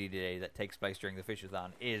community day that takes place during the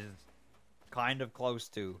Fishathon is kind of close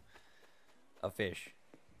to a fish.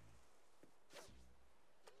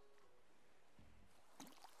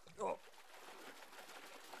 Oh.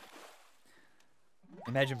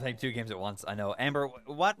 Imagine playing 2 games at once. I know. Amber,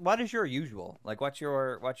 what is your usual? Like, what's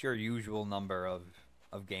your usual number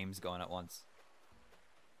of games going at once?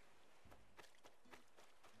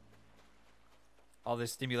 All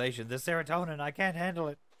this stimulation, this serotonin, I can't handle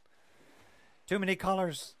it. Too many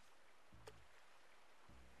colors.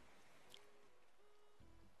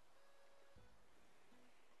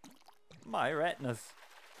 My retinas.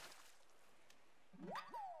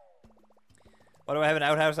 Why do I have an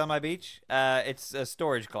outhouse on my beach? It's a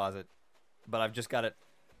storage closet, but I've just got it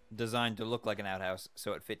designed to look like an outhouse,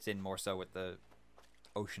 so it fits in more so with the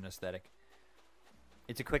ocean aesthetic.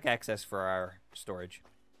 It's a quick access for our storage.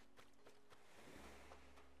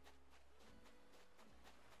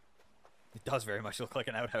 It does very much look like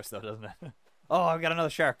an outhouse, though, doesn't it? Oh, I've got another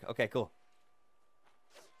shark. Okay, cool.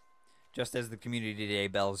 Just as the Community Day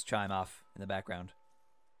bells chime off in the background.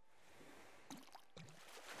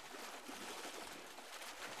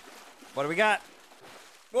 What do we got?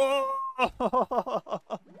 Whoa!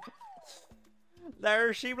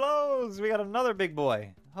 There she blows! We got another big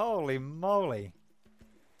boy. Holy moly.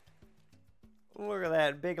 Look at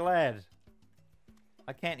that big lad.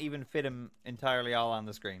 I can't even fit him entirely all on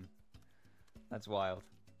the screen. That's wild.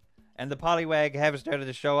 And the Poliwag have started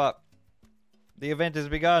to show up. The event has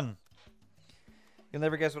begun. You'll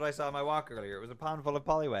never guess what I saw on my walk earlier. It was a pond full of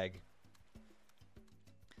Poliwag.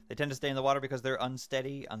 They tend to stay in the water because they're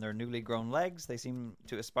unsteady on their newly grown legs. They seem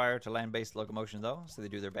to aspire to land-based locomotion, though, so they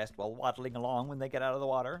do their best while waddling along when they get out of the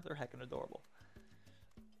water. They're heckin' adorable.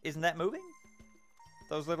 Isn't that moving?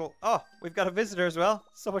 Those little... Oh, we've got a visitor as well.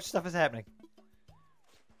 So much stuff is happening.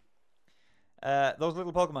 Those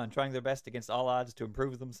little Pokemon trying their best against all odds to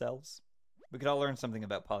improve themselves. We could all learn something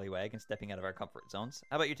about Poliwag and stepping out of our comfort zones.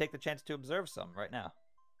 How about you take the chance to observe some right now?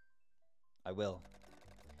 I will.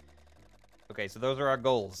 Okay, so those are our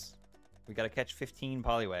goals. We gotta catch 15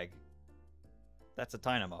 Poliwag. That's a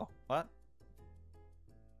Dynamo. What?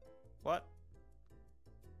 What?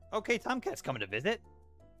 Okay, Tomcat's coming to visit.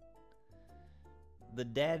 The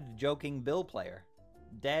dad joking bill player.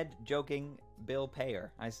 Dad joking bill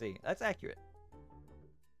payer. I see. That's accurate.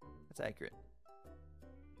 That's accurate.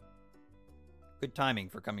 Good timing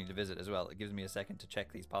for coming to visit as well. It gives me a second to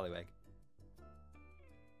check these Poliwag.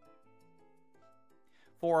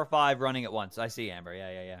 4 or 5 running at once. I see, Amber.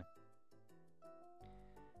 Yeah.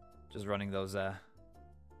 Just running those auto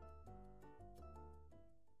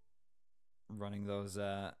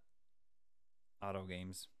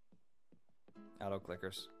games. Auto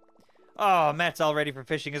clickers. Oh, Matt's all ready for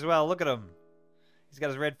fishing as well. Look at him. He's got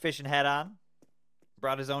his red fishing hat on.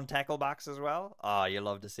 Brought his own tackle box as well. Oh, you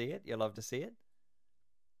love to see it. You love to see it.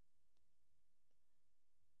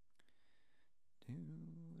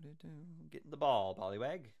 Getting the ball,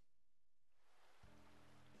 Poliwag.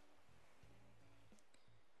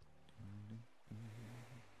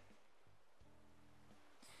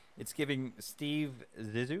 It's giving Steve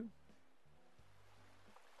Zissou.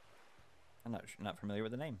 I'm not familiar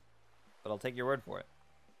with the name, but I'll take your word for it.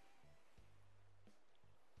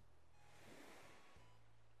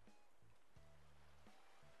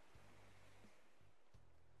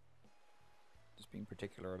 Just being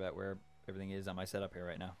particular about where everything is on my setup here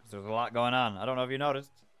right now, because there's a lot going on. I don't know if you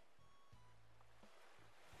noticed.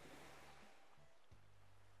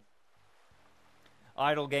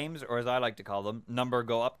 Idle games, or as I like to call them, number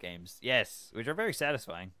go up games. Yes, which are very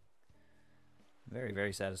satisfying. Very,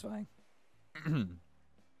 very satisfying.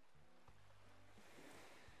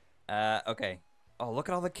 Okay. Oh, look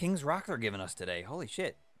at all the King's Rock they're giving us today. Holy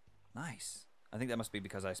shit. Nice. I think that must be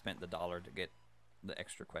because I spent the $1 to get the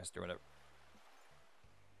extra quest or whatever.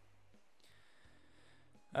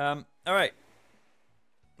 Alright.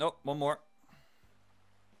 Nope, one more.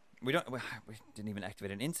 We didn't even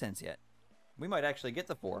activate an incense yet. We might actually get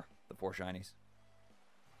the four shinies.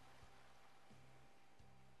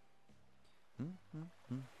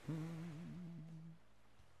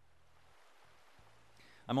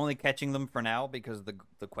 I'm only catching them for now because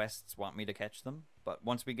the quests want me to catch them. But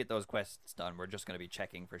once we get those quests done, we're just going to be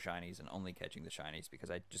checking for shinies and only catching the shinies because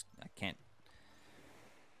I can't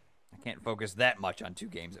focus that much on 2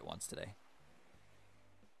 games at once today.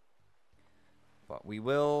 But we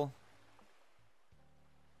will.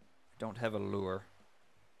 I don't have a lure.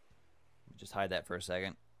 Just hide that for a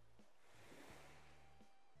second.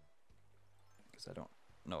 Because I don't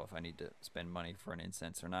know if I need to spend money for an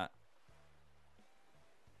incense or not.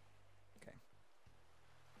 Okay.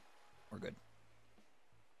 We're good.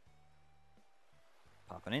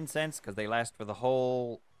 Pop an incense because they last for the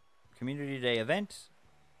whole Community Day event.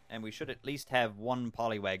 And we should at least have 1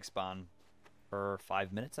 Poliwag spawn per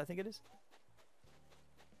 5 minutes, I think it is.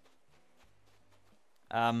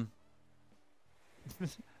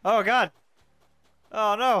 Oh god!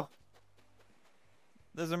 Oh no!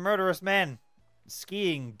 There's a murderous man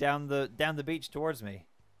skiing down the beach towards me.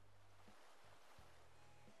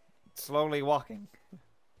 Slowly walking.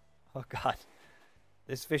 Oh god.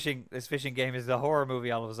 This fishing game is a horror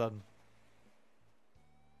movie all of a sudden.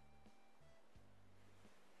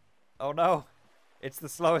 Oh no. It's the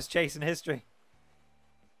slowest chase in history.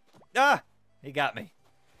 Ah! He got me.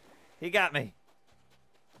 He got me.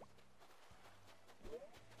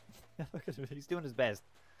 Look at him. He's doing his best.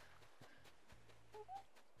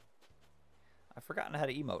 I've forgotten how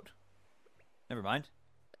to emote. Never mind.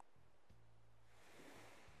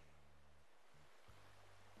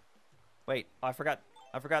 Wait, I forgot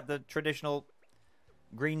the traditional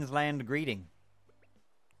Greensland greeting.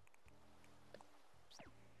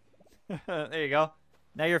 There you go.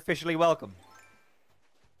 Now you're officially welcome.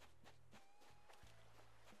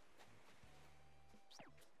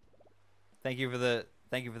 Thank you for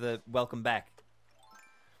the welcome back.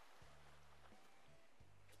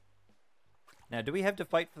 Now, do we have to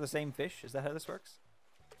fight for the same fish? Is that how this works?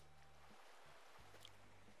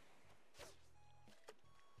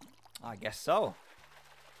 I guess so.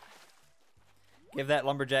 Give that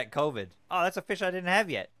lumberjack COVID. Oh, that's a fish I didn't have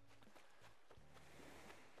yet.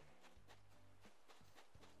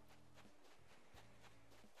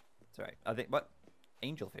 That's right. I think what?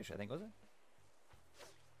 Angelfish, I think, was it?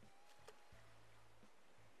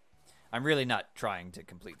 I'm really not trying to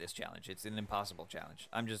complete this challenge. It's an impossible challenge.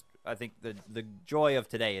 I think the joy of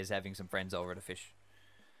today is having some friends over to fish.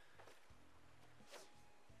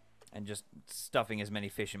 And just stuffing as many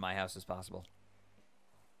fish in my house as possible.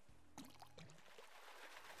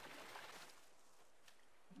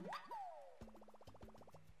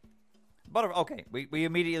 But okay, we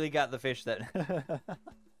immediately got the fish that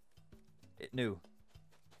it knew.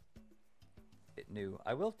 It knew.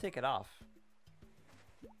 I will take it off.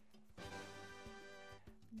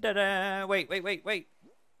 Da-da! Wait. Wait,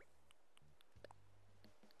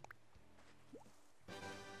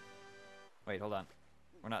 hold on.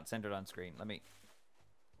 We're not centered on screen. Let me...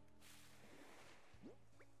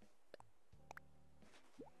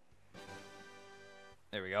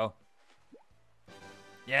 There we go.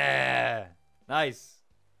 Yeah! Nice!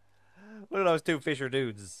 Look at those two fisher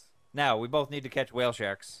dudes. Now, we both need to catch whale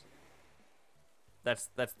sharks. That's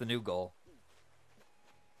the new goal.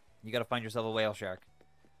 You gotta find yourself a whale shark.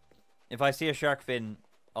 If I see a shark fin,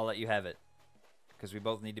 I'll let you have it. Because we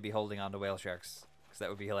both need to be holding on to whale sharks. Because that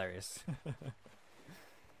would be hilarious.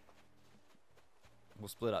 We'll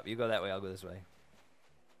split up. You go that way, I'll go this way.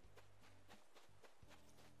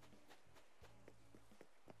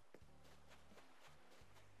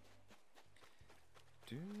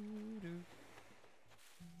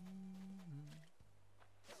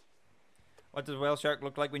 What does a whale shark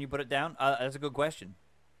look like when you put it down? That's a good question.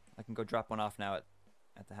 I can go drop one off now at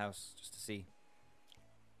the house just to see.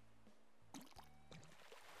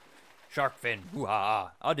 Shark fin.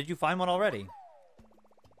 Hoo-ha. Oh, did you find one already?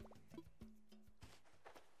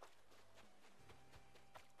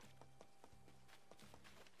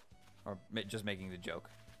 Or just making the joke.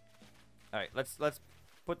 All right, let's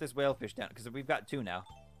put this whale fish down because we've got two now.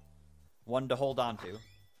 One to hold on to,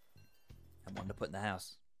 and one to put in the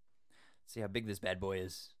house. Let's see how big this bad boy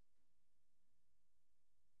is.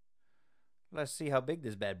 Let's see how big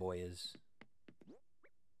this bad boy is.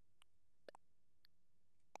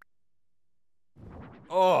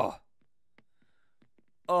 Oh!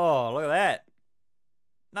 Oh, look at that.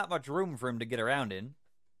 Not much room for him to get around in.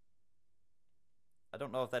 I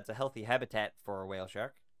don't know if that's a healthy habitat for a whale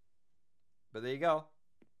shark. But there you go.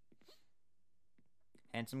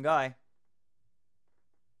 Handsome guy.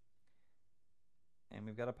 And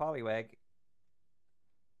we've got a polywag.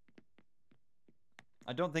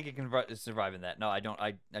 I don't think it can survive in that. No, I don't.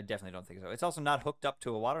 I definitely don't think so. It's also not hooked up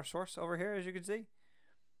to a water source over here, as you can see.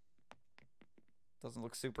 Doesn't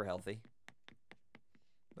look super healthy.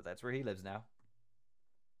 But that's where he lives now.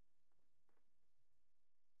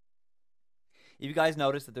 If you guys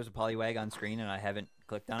notice that there's a polywag on screen and I haven't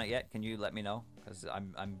clicked on it yet, can you let me know? Because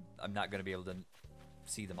I'm not going to be able to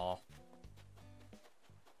see them all.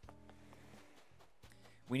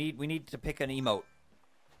 We need to pick an emote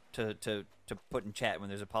to put in chat when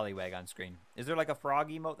there's a polywag on screen. Is there like a frog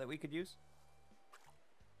emote that we could use?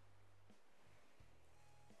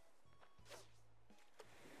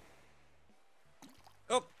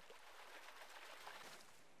 Oh!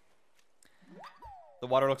 The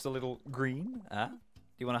water looks a little green. Huh? Do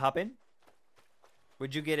you want to hop in?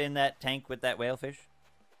 Would you get in that tank with that whalefish?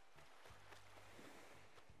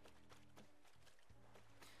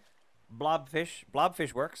 Blobfish.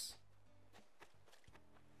 Blobfish works.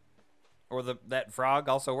 Or that frog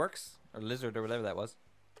also works. Or lizard or whatever that was.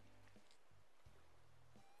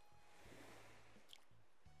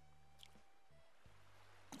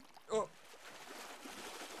 Oh.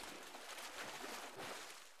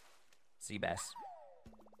 Sea bass.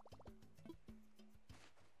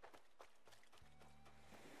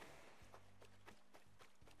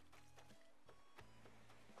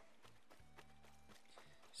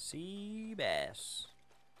 Sea bass.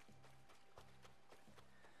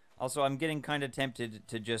 Also, I'm getting kind of tempted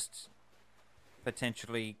to just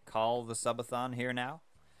potentially call the subathon here now.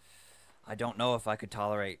 I don't know if I could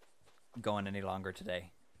tolerate going any longer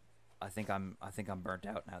today. I think I'm burnt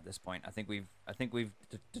out now at this point. I think we've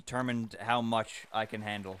determined how much I can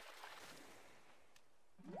handle.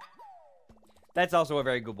 That's also a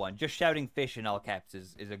very good one. Just shouting fish in all caps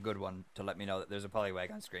is a good one to let me know that there's a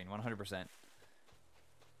Poliwag on screen. 100%.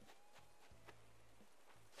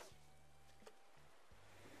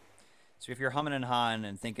 So if you're humming and hawing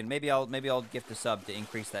and thinking maybe I'll gift a sub to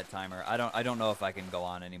increase that timer, I don't know if I can go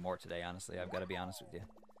on anymore today. Honestly, I've got to be honest with you.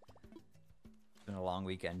 It's been a long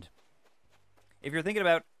weekend. If you're thinking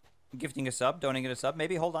about gifting a sub, donating a sub,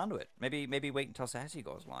 maybe hold on to it. Maybe wait until Sassy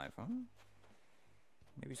goes live. Huh?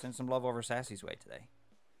 Maybe send some love over Sassy's way today.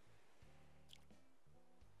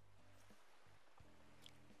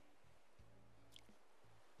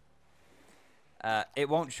 It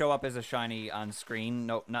won't show up as a shiny on screen.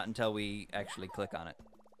 Nope, not until we actually click on it.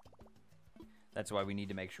 That's why we need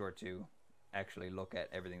to make sure to actually look at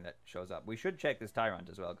everything that shows up. We should check this Tyrant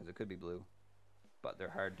as well, because it could be blue. But they're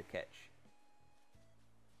hard to catch.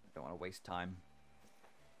 Don't want to waste time.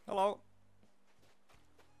 Hello.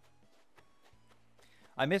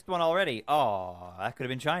 I missed one already. Oh, that could have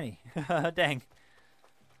been shiny. Dang.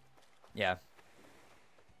 Yeah.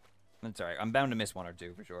 That's alright. I'm bound to miss one or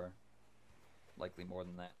two for sure. Likely more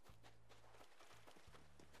than that.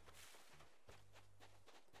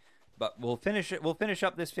 But we'll finish it. We'll finish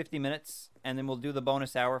up this 50 minutes, and then we'll do the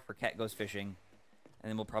bonus hour for Cat Goes Fishing, and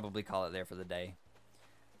then we'll probably call it there for the day.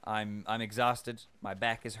 I'm exhausted. My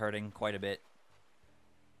back is hurting quite a bit,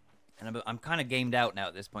 and I'm kind of gamed out now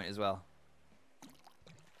at this point as well.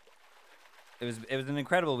 It was an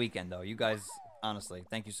incredible weekend though. You guys, honestly,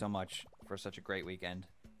 thank you so much for such a great weekend.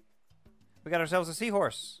 We got ourselves a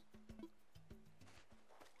seahorse.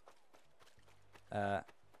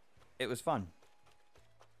 It was fun.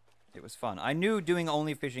 It was fun. I knew doing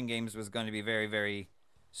only fishing games was going to be very, very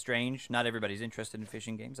strange. Not everybody's interested in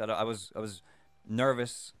fishing games. I was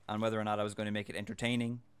nervous on whether or not I was going to make it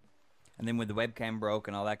entertaining. And then when the webcam broke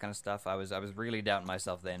and all that kind of stuff, I was really doubting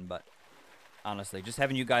myself then. But honestly, just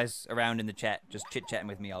having you guys around in the chat, just chit-chatting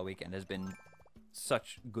with me all weekend has been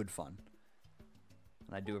such good fun.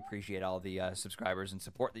 And I do appreciate all the subscribers and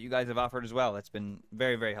support that you guys have offered as well. That's been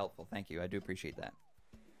very, very helpful. Thank you. I do appreciate that.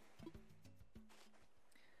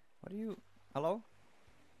 What are you... Hello?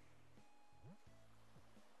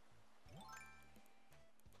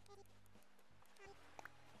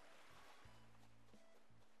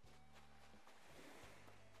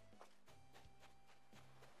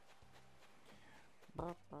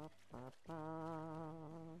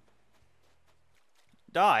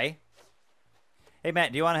 Die? Hey,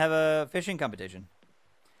 Matt, do you want to have a fishing competition?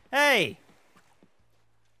 Hey!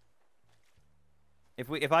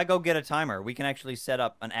 If I go get a timer, we can actually set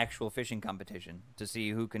up an actual fishing competition to see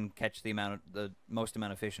who can catch the most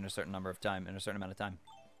amount of fish in a certain amount of time. Do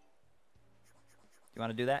you want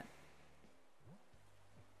to do that?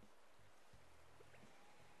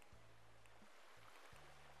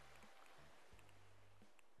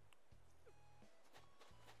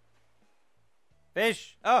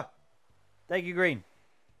 Fish! Oh! Thank you, Green.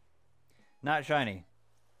 Not shiny.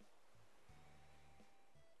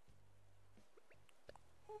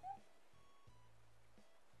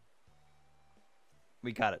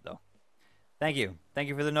 We got it, though. Thank you. Thank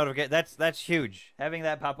you for the notification. That's huge. Having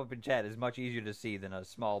that pop up in chat is much easier to see than a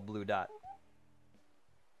small blue dot.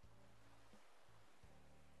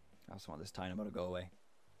 I also want this Tynamo to go away.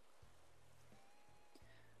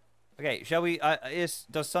 Okay, shall we...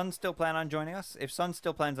 does Sun still plan on joining us? If Sun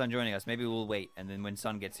still plans on joining us, maybe we'll wait, and then when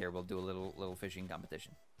Sun gets here, we'll do a little fishing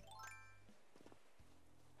competition.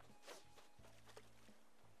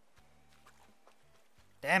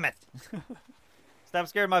 Damn it! Stop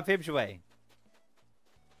scaring my fish away.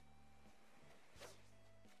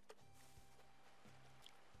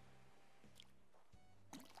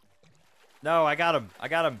 No, I got him. I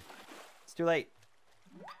got him. It's too late.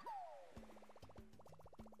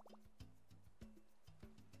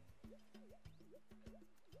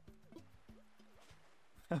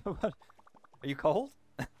 What? Are you cold?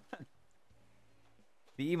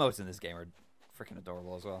 The emotes in this game are freaking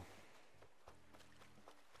adorable as well.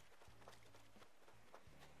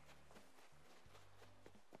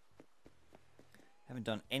 Haven't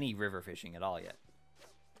done any river fishing at all yet.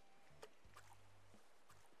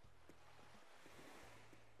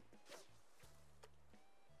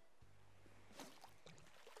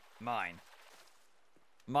 Mine.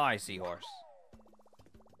 My seahorse.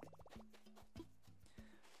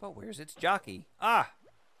 But where's its jockey? Ah!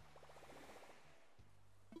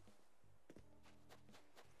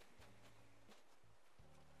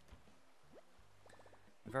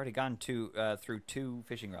 We've already gone through 2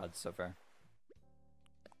 fishing rods so far.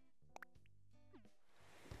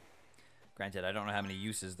 Granted, I don't know how many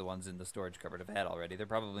uses the ones in the storage cupboard have had already. They're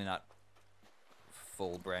probably not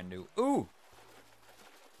full brand new. Ooh!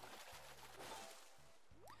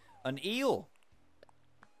 An eel.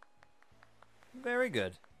 Very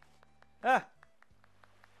good. Ah.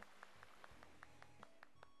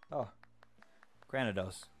 Oh.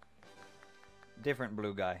 Granados. Different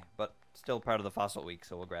blue guy, but still part of the fossil week,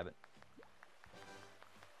 so we'll grab it.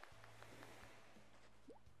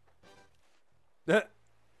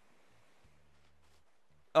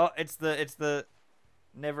 Oh, it's the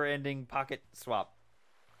never-ending pocket swap.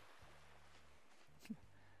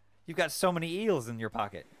 You've got so many eels in your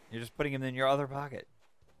pocket. You're just putting them in your other pocket.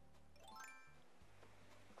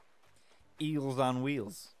 Eels on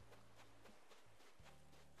wheels,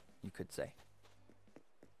 you could say.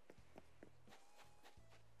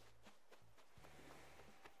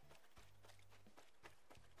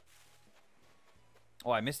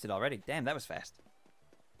 Oh, I missed it already. Damn, that was fast.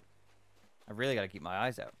 I really got to keep my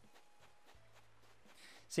eyes out.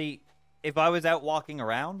 See, if I was out walking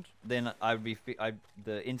around, then I would be.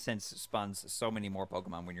 The incense spawns so many more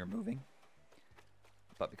Pokemon when you're moving.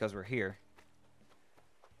 But because we're here,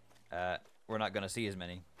 we're not gonna see as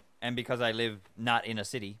many. And because I live not in a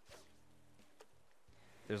city,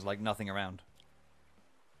 there's like nothing around.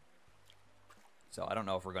 So I don't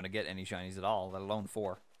know if we're gonna get any shinies at all, let alone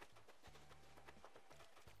 4.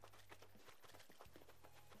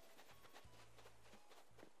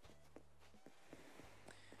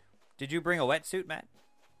 Did you bring a wetsuit, Matt?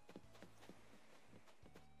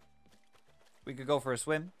 We could go for a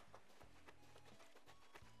swim.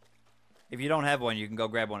 If you don't have one, you can go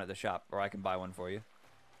grab one at the shop, or I can buy one for you.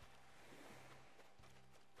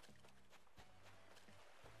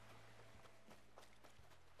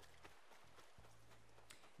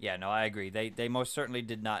 Yeah, no, I agree. They most certainly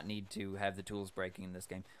did not need to have the tools breaking in this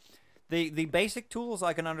game. The basic tools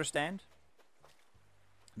I can understand.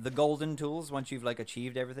 The golden tools, once you've like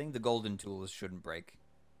achieved everything, the golden tools shouldn't break.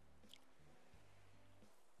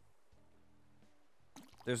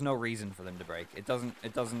 There's no reason for them to break. It doesn't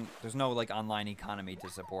there's no like online economy to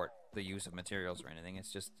support the use of materials or anything.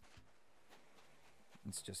 It's just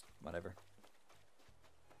whatever.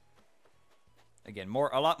 Again,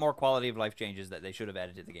 a lot more quality of life changes that they should have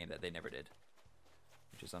added to the game that they never did,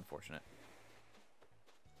 which is unfortunate.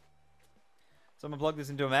 Someone plug this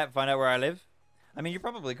into a map and find out where I live. I mean, you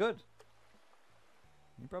probably could.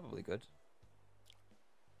 You probably could.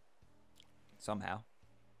 Somehow.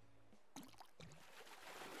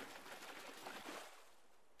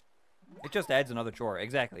 It just adds another chore.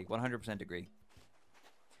 Exactly. 100% agree.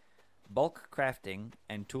 Bulk crafting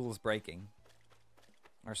and tools breaking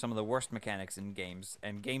are some of the worst mechanics in games,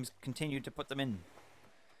 and games continue to put them in.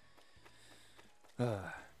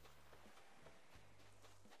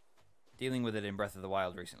 Dealing with it in Breath of the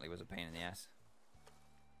Wild recently was a pain in the ass.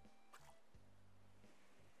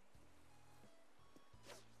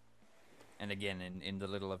 And again, in the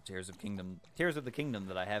little of Tears of the Kingdom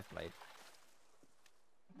that I have played.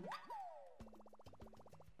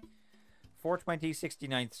 420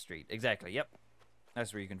 69th Street. Exactly, yep.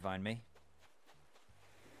 That's where you can find me.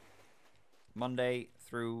 Monday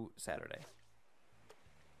through Saturday.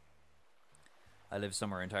 I live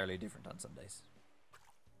somewhere entirely different on Sundays.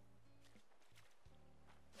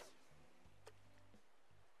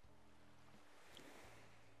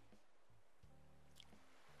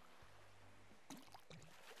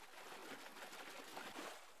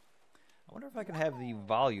 I wonder if I can have the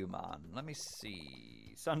volume on. Let me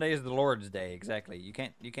see. Sunday is the Lord's Day, exactly. You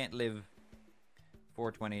can't live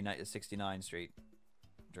 420 69th Street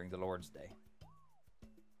during the Lord's Day.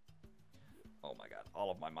 Oh my god,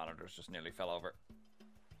 all of my monitors just nearly fell over.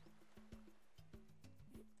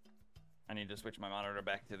 I need to switch my monitor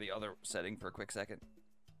back to the other setting for a quick second.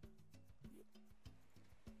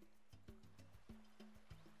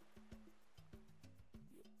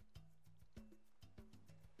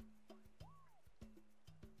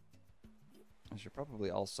 I should probably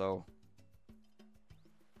also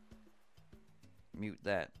mute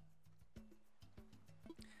that.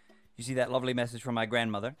 You see that lovely message from my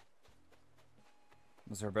grandmother? It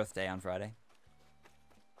was her birthday on Friday.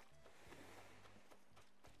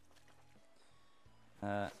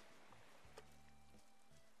 Ah!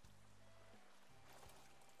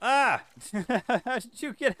 How did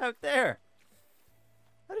you get out there?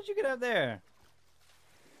 How did you get out there?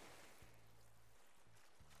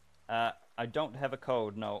 I don't have a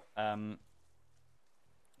code, no.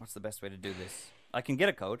 What's the best way to do this? I can get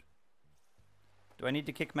a code. Do I need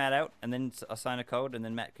to kick Matt out and then assign a code and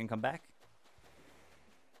then Matt can come back?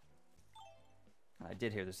 I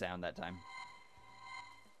did hear the sound that time.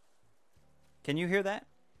 Can you hear that?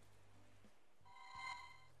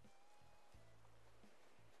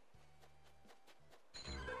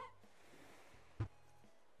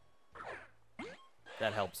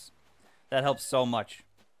 That helps. That helps so much,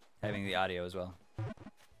 having the audio as well.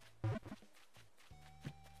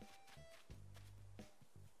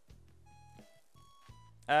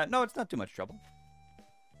 No, it's not too much trouble.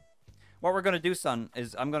 What we're going to do, son,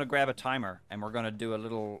 is I'm going to grab a timer, and we're going to do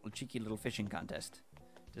a cheeky little fishing contest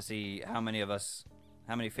to see how many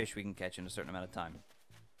fish we can catch in a certain amount of time.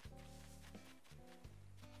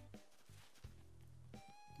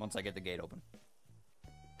 Once I get the gate open.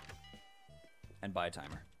 And buy a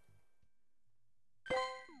timer.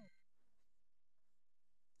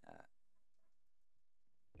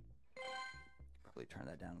 Probably turn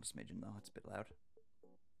that down a smidgen, though. It's a bit loud.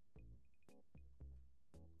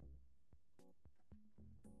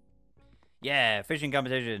 Yeah, fishing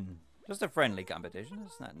competition. Just a friendly competition.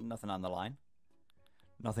 It's not nothing on the line.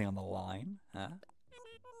 Nothing on the line, huh?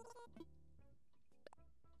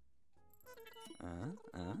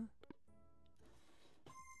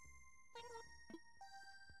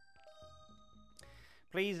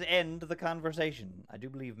 Please end the conversation. I do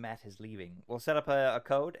believe Matt is leaving. We'll set up a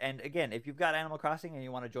code. And again, if you've got Animal Crossing and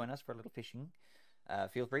you want to join us for a little fishing,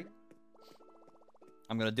 feel free.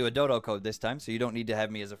 I'm going to do a dodo code this time, so you don't need to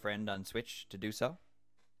have me as a friend on Switch to do so.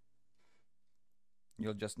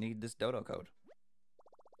 You'll just need this dodo code.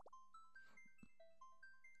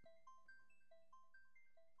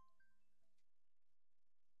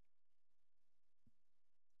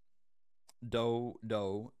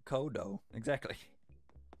 Codo. Exactly.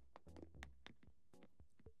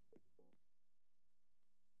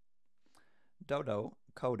 Dodo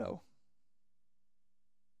Codo.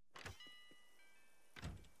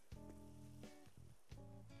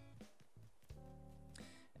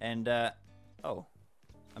 And, oh,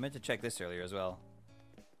 I meant to check this earlier as well.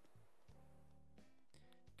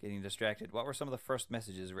 Getting distracted. What were some of the first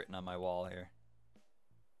messages written on my wall here?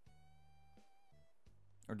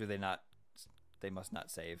 Or do they not? They must not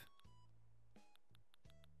save.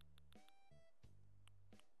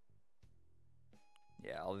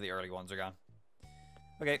 Yeah, all of the early ones are gone.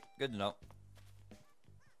 Okay, good to know.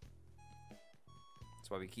 That's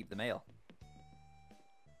why we keep the mail.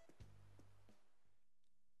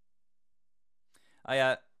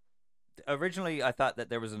 Originally I thought that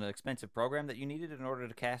there was an expensive program that you needed in order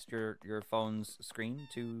to cast your phone's screen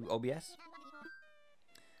to OBS.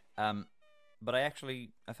 But I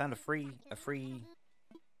found a free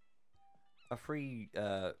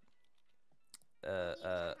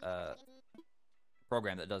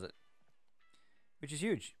program that does it, which is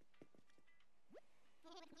huge.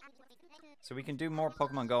 So we can do more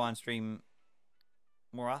Pokemon Go on stream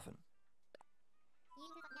more often.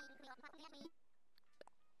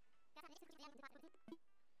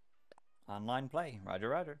 Online play. Roger,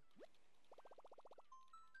 roger.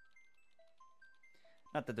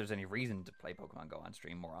 Not that there's any reason to play Pokemon Go on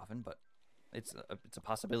stream more often, but it's a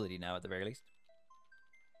possibility now at the very least.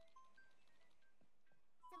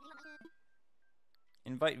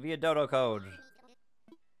 Invite via dodo code.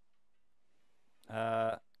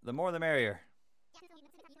 The more the merrier.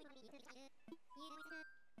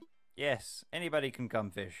 Yes, anybody can come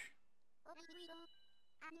fish.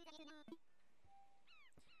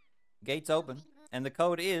 Gates open, and the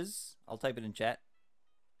code is, I'll type it in chat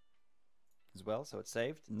as well, so it's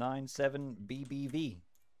saved, 97BBV.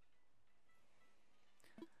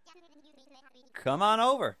 Come on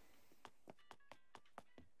over.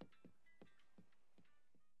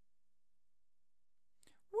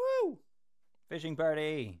 Woo! Fishing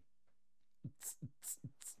party.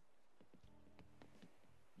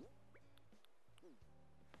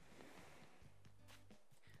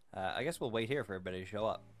 I guess we'll wait here for everybody to show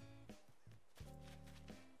up.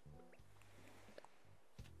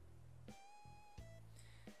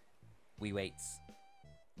 We waits.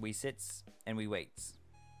 We sits and we waits.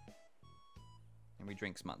 And we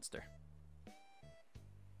drinks Monster.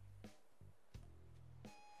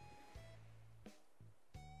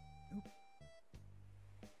 Oop.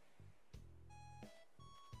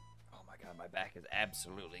 Oh my god, my back is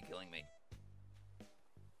absolutely killing me.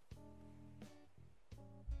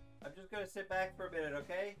 I'm just gonna sit back for a minute,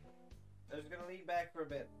 okay? I'm just gonna lean back for a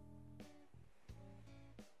bit.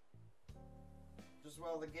 Just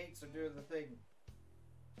while the gates are doing the thing.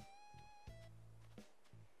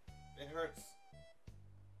 It hurts.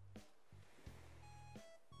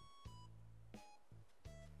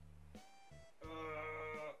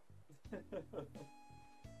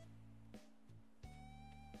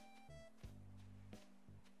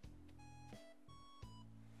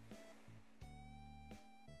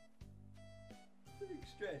 Big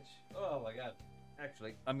stretch. Oh my god.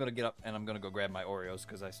 Actually, I'm gonna get up and I'm gonna go grab my Oreos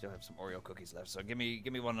because I still have some Oreo cookies left. So give me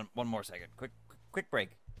one more second. Quick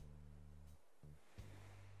break.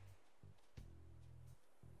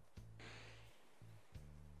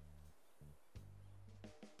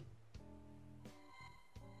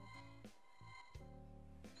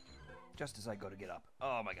 Just as I go to get up.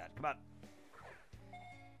 Oh my god, come on.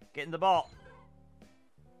 Get in the ball.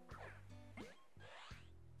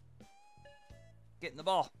 Get in the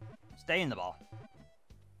ball. Stay in the ball.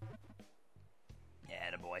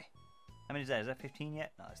 Yeah, boy. How many is that? Is that 15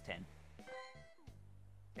 yet? No, that's 10.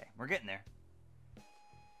 Okay, we're getting there.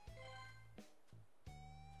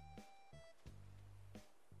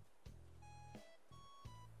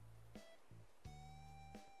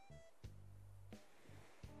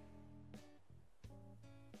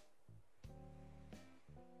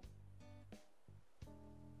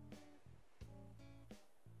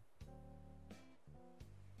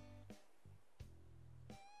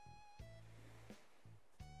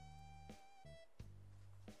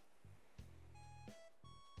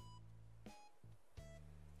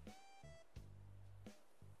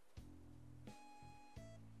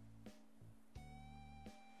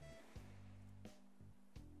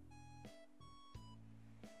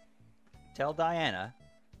 Tell Diana,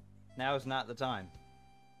 now is not the time.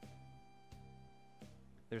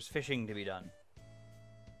 There's fishing to be done.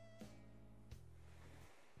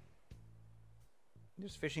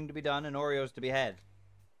 There's fishing to be done and Oreos to be had.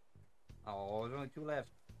 Oh, there's only 2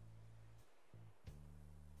 left.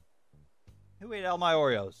 Who ate all my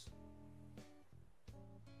Oreos?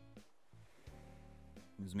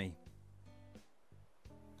 It was me.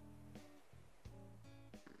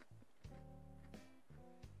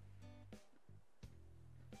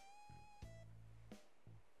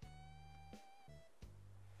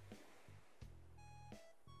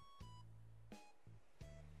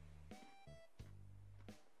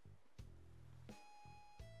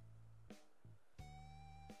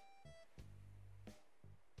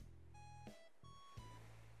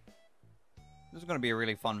 This is going to be a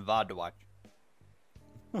really fun VOD to watch.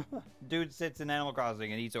 Dude sits in Animal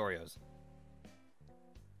Crossing and eats Oreos.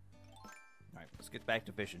 Alright, let's get back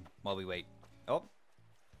to fishing while we wait. Oh.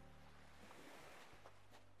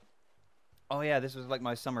 Oh yeah, this was like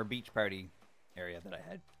my summer beach party area that I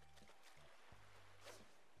had.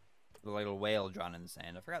 The little whale drawn in the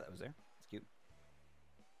sand. I forgot that was there. It's cute.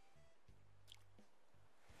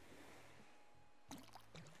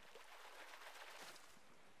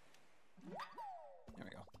 There we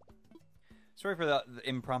go. Sorry for the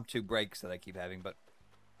impromptu breaks that I keep having, but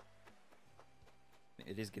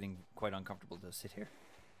it is getting quite uncomfortable to sit here.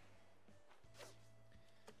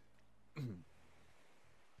 Come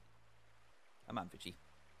on, Fishy.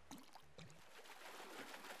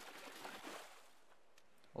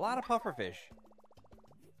 A lot of pufferfish.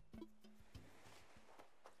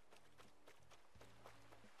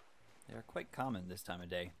 They are quite common this time of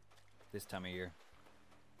day, this time of year.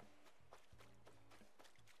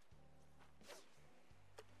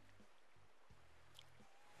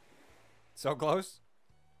 So close.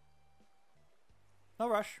 No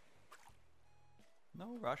rush.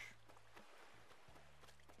 No rush.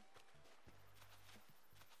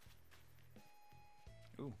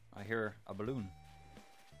 Ooh, I hear a balloon.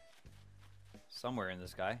 Somewhere in the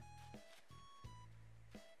sky.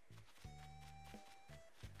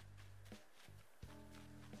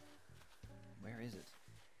 Where is it?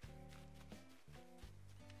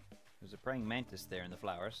 There's a praying mantis there in the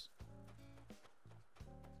flowers.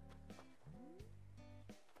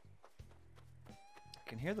 I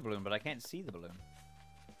can hear the balloon, but I can't see the balloon.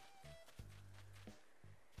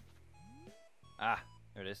 Ah,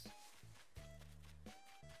 there it is.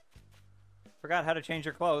 Forgot how to change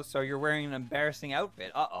your clothes, so you're wearing an embarrassing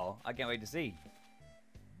outfit. Uh-oh, I can't wait to see.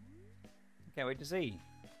 I can't wait to see.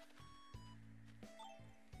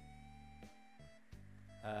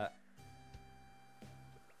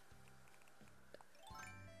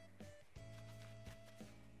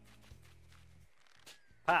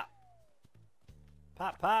 Pop.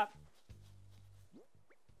 Pop, pop.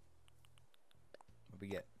 What'd we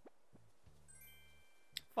get?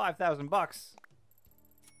 5,000 bucks.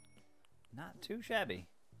 Not too shabby.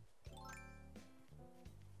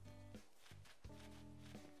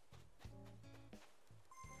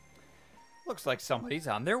 Looks like somebody's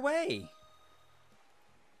on their way.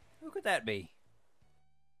 Who could that be?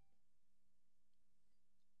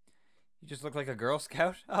 You just look like a Girl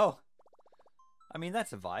Scout? Oh. I mean,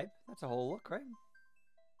 that's a vibe. That's a whole look, right?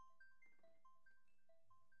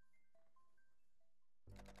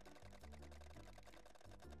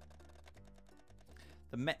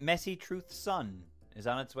 The Messy Truth Sun is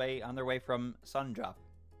on their way from Sundrop.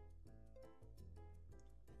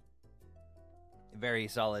 Very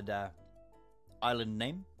solid island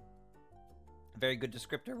name. Very good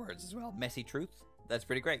descriptor words as well. Messy Truth. That's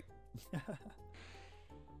pretty great.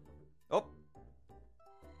 Oh.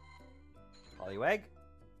 Poliwag.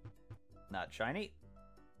 Not shiny.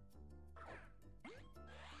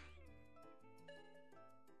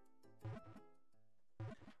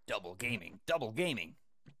 Double gaming. Double gaming.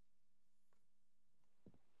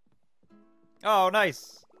 Oh,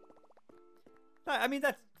 nice. I mean,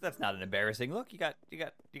 that's not an embarrassing look. You got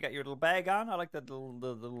your little bag on. I like the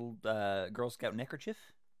little Girl Scout neckerchief.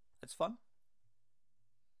 That's fun.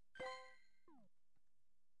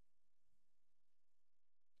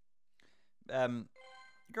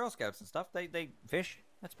 Girl Scouts and stuff. They fish.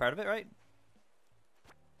 That's part of it, right?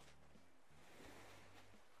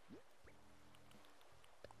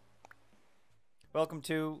 Welcome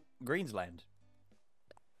to Greensland.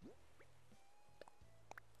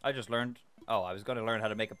 I just learned. Oh, I was going to learn how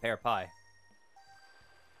to make a pear pie.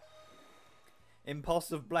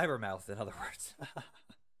 Impulsive blabbermouth, in other words.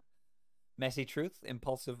 Messy truth,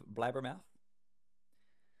 impulsive blabbermouth.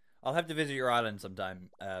 I'll have to visit your island sometime,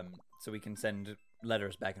 so we can send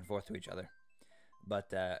letters back and forth to each other.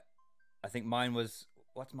 But I think mine was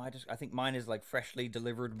I think mine is like freshly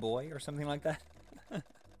delivered boy or something like that.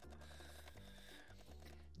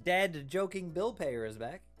 Dad joking bill payer is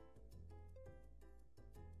back.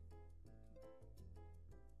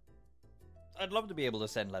 I'd love to be able to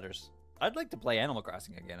send letters. I'd like to play Animal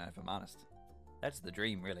Crossing again, if I'm honest. That's the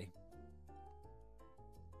dream, really.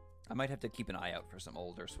 I might have to keep an eye out for some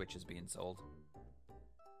older Switches being sold.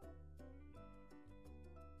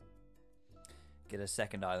 Get a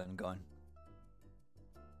second island going.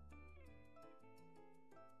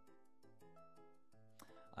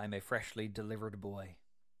 I'm a freshly delivered boy.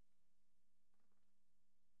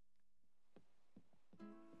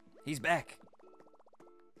 He's back!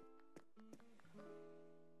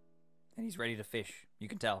 And he's ready to fish. You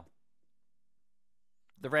can tell.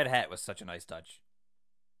 The red hat was such a nice touch.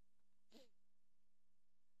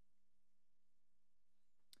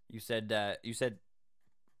 You said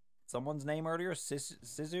someone's name earlier?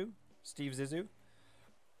 Sizu? Steve Zissou?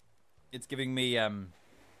 It's giving me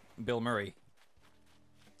Bill Murray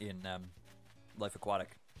in Life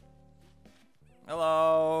Aquatic.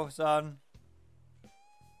 Hello, son.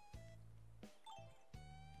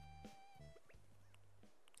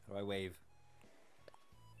 How do I wave?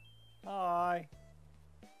 Hi.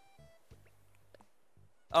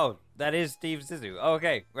 Oh, that is Steve Zissou. Oh,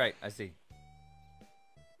 okay, right, I see.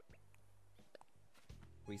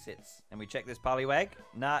 We sits and we check this Poliwag.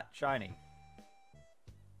 Not shiny.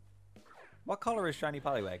 What color is shiny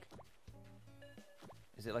Poliwag?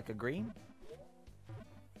 Is it like a green?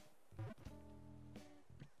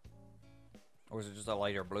 Or is it just a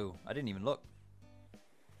lighter blue? I didn't even look.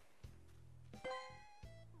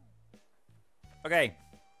 Okay.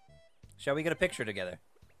 Shall we get a picture together?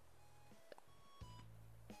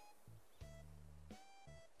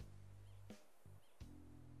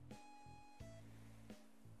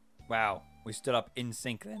 Wow. We stood up in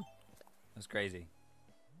sync then. That's crazy.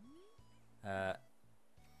 How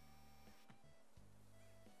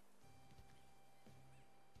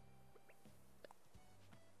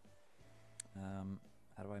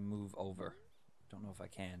do I move over? Don't know if I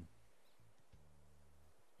can.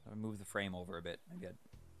 How do I move the frame over a bit? Maybe I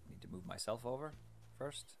need to move myself over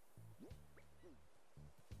first.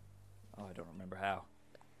 Oh, I don't remember how.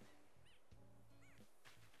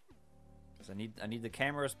 Because I need the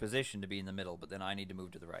camera's position to be in the middle, but then I need to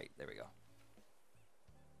move to the right. There we go.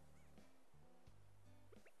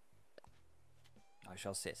 I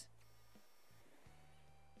shall sit.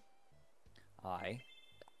 I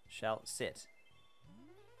shall sit.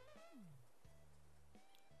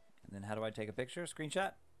 And then how do I take a picture?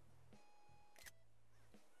 Screenshot?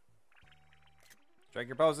 Strike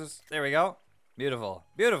your poses. There we go. Beautiful.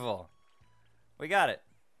 Beautiful. We got it.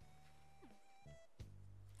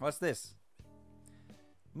 What's this?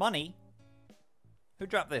 Money? Who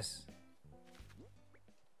dropped this?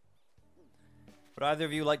 Would either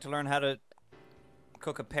of you like to learn how to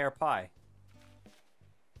cook a pear pie?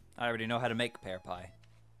 I already know how to make pear pie.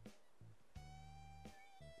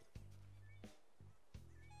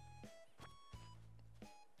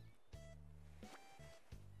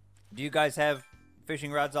 Do you guys have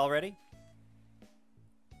fishing rods already?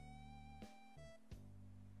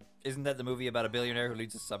 Isn't that the movie about a billionaire who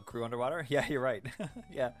leads a sub crew underwater? Yeah, you're right.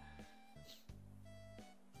 Yeah.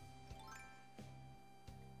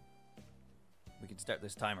 We can start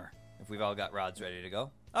this timer if we've all got rods ready to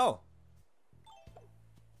go. Oh!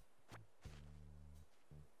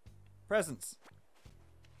 Presents.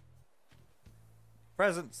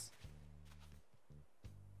 Presents.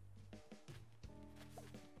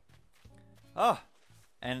 Oh,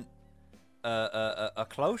 and a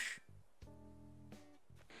cloche.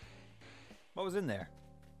 What was in there?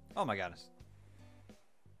 Oh my goodness.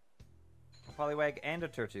 A Poliwag and a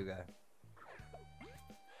Tortuga.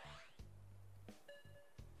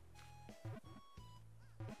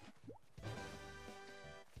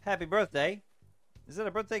 Happy birthday. Is that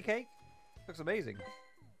a birthday cake? Looks amazing.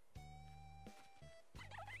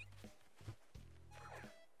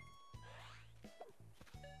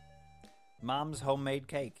 Mom's homemade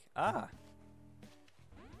cake. Ah.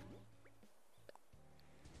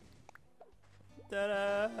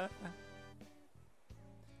 Ta-da!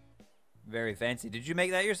 Very fancy. Did you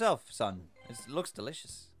make that yourself, son? It looks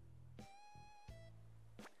delicious.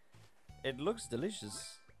 It looks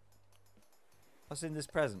delicious. What's in this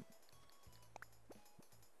present?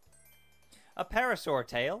 A parasaur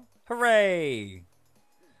tail. Hooray!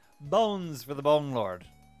 Bones for the Bone Lord.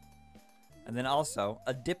 And then also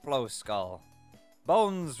a Diplo skull.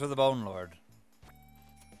 Bones for the Bone Lord.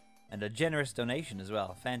 And a generous donation as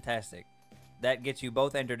well. Fantastic. That gets you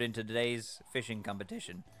both entered into today's fishing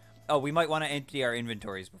competition. Oh, we might want to empty our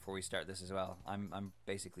inventories before we start this as well. I'm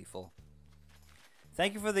basically full.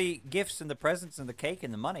 Thank you for the gifts and the presents and the cake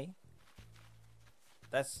and the money.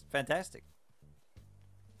 That's fantastic.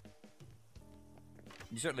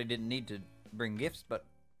 You certainly didn't need to bring gifts, but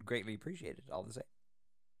greatly appreciated all the same.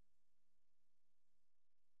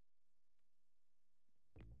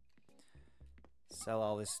 Sell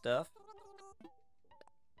all this stuff.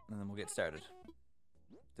 And then we'll get started.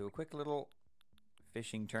 Do a quick little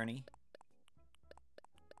fishing tourney.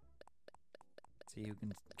 See who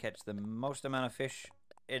can catch the most amount of fish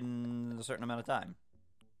in a certain amount of time.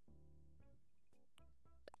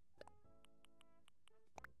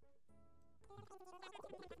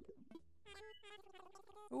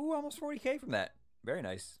 Ooh, almost 40k from that. Very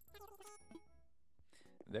nice.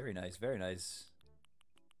 Very nice, very nice.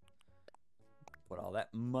 Put all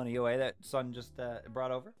that money away that son just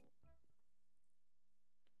brought over.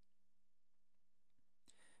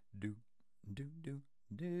 Do, do, do,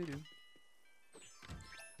 do, do.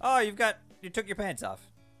 Oh, you took your pants off.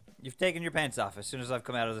 You've taken your pants off as soon as I've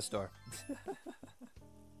come out of the store.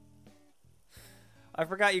 I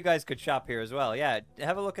forgot you guys could shop here as well. Yeah,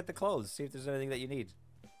 have a look at the clothes. See if there's anything that you need.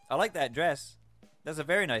 I like that dress. That's a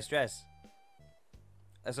very nice dress.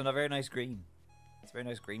 That's a very nice green. It's a very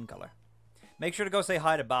nice green color. Make sure to go say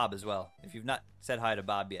hi to Bob as well. If you've not said hi to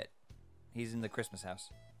Bob yet. He's in the Christmas house.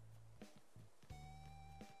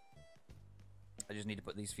 I just need to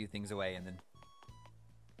put these few things away and then...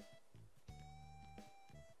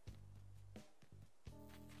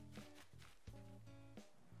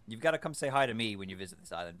 You've got to come say hi to me when you visit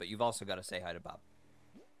this island, but you've also got to say hi to Bob.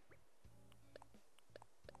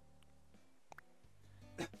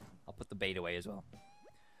 I'll put the bait away as well.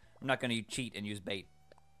 I'm not going to cheat and use bait.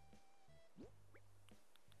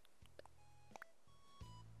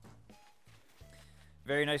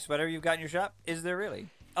 Very nice sweater you've got in your shop. Is there really?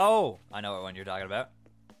 Oh, I know what one you're talking about.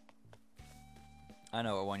 I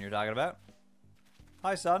know what one you're talking about.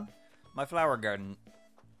 Hi, son. My flower garden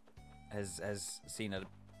has seen a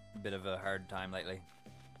bit of a hard time lately.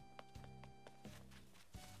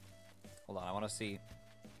 Hold on, I want to see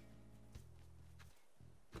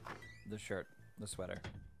the shirt, the sweater.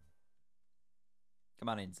 Come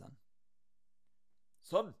on in, son.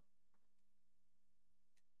 Son!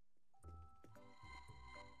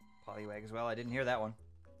 Pollywag as well. I didn't hear that one.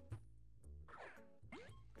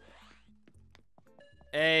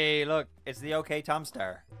 Hey, look. It's the OK Tom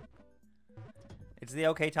Star. It's the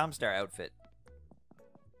OK Tom Star outfit.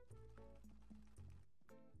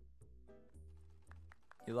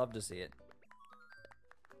 You love to see it.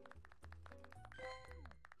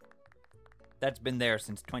 That's been there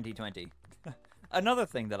since 2020. Another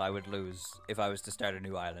thing that I would lose if I was to start a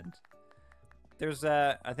new island. There's,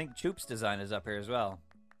 I think Choop's design is up here as well.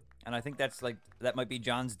 And I think that's like, that might be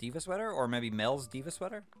John's Diva sweater, or maybe Mel's Diva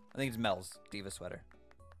sweater. I think it's Mel's Diva sweater.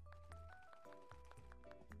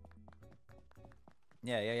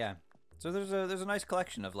 Yeah. So there's a nice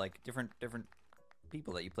collection of like different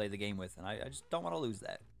people that you play the game with, and I just don't want to lose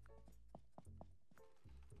that.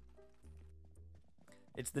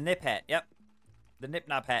 It's the Nip hat. Yep. The Nip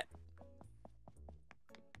Nop hat.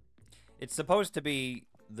 It's supposed to be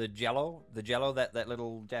the Jello that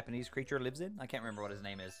little Japanese creature lives in. I can't remember what his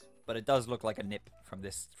name is, but it does look like a nip from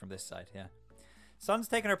this side, yeah. Sun's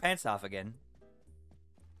taking her pants off again.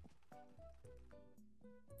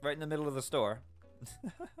 Right in the middle of the store.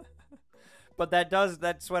 But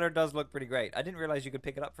that sweater does look pretty great. I didn't realize you could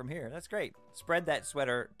pick it up from here. That's great. Spread that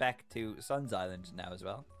sweater back to Sun's Island now as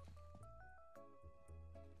well.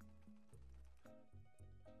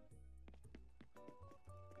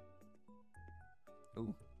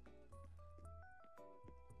 Ooh.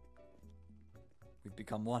 We've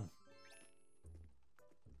become one.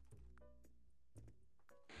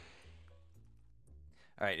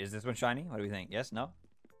 Alright, is this one shiny? What do we think? Yes? No?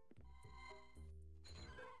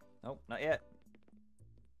 Nope, not yet.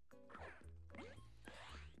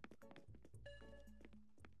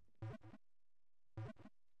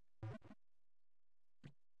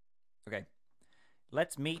 Okay.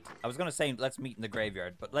 Let's meet. I was gonna say let's meet in the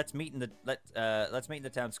graveyard, but let's meet in the let's meet in the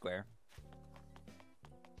town square.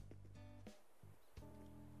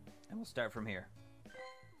 And we'll start from here.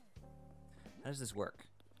 How does this work?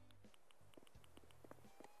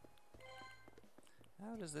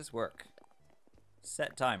 How does this work?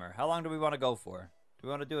 Set timer. How long do we want to go for? Do we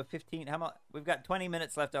want to do a 15? How much? We've got 20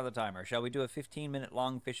 minutes left on the timer. Shall we do a 15-minute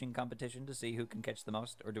long fishing competition to see who can catch the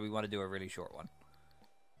most, or do we want to do a really short one?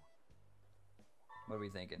 What are we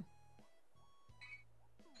thinking?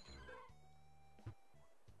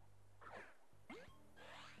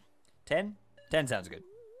 10? 10 sounds good.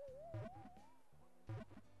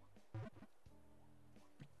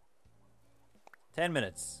 Ten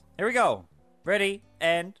minutes. Here we go. Ready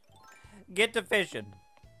and get to fishing.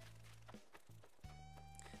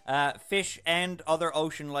 Fish and other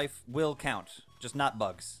ocean life will count, just not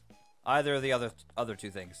bugs. Either of the other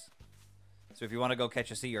two things. So if you want to go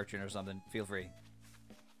catch a sea urchin or something, feel free.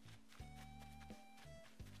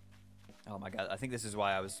 Oh my god, I think this is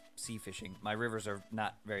why I was sea fishing. My rivers are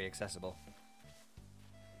not very accessible.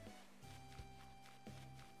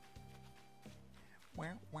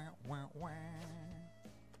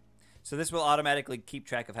 So this will automatically keep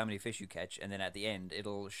track of how many fish you catch, and then at the end,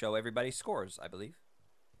 it'll show everybody's scores, I believe.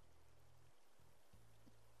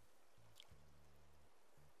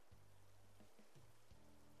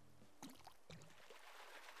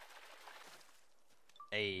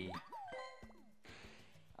 Hey.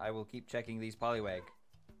 I will keep checking these polywag.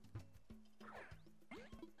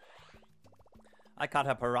 I caught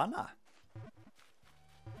a piranha.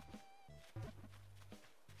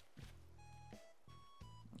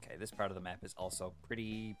 Okay, this part of the map is also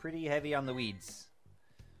pretty heavy on the weeds.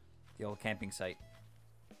 The old camping site.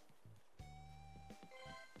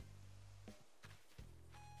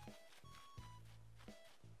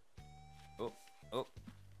 Oh, oh.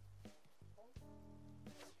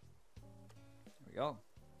 There we go.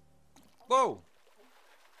 Whoa!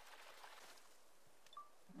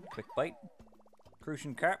 Quick bite.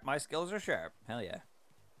 Crucian carp, my skills are sharp. Hell yeah.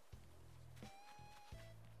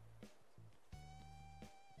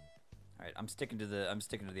 Alright, I'm sticking to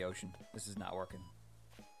the ocean. This is not working.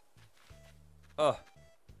 Ugh.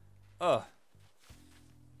 Ugh.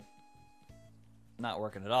 Not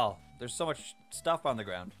working at all. There's so much stuff on the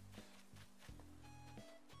ground.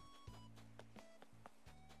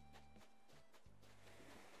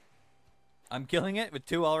 I'm killing it with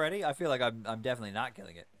 2 already? I feel like I'm definitely not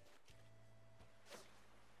killing it.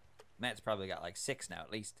 Matt's probably got like 6 now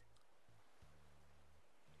at least.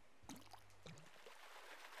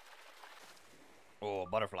 Oh,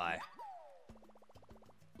 butterfly.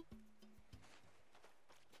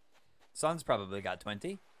 Sun's probably got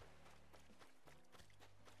 20.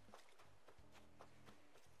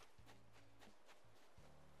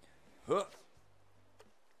 Huh.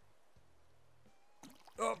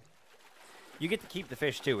 Oh. You get to keep the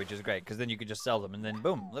fish too, which is great, because then you can just sell them, and then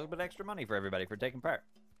boom, a little bit extra money for everybody for taking part.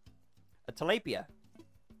 A tilapia.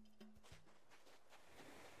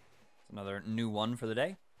 It's another new one for the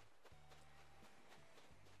day.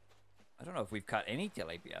 I don't know if we've caught any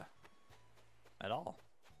tilapia at all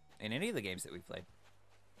in any of the games that we've played.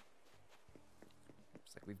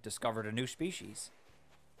 It's like we've discovered a new species.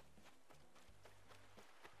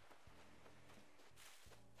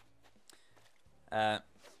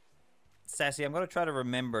 Sassy, I'm going to try to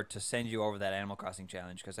remember to send you over that Animal Crossing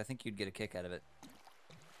challenge, because I think you'd get a kick out of it.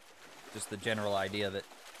 Just the general idea of it.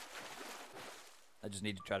 I just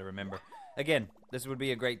need to try to remember. Again, this would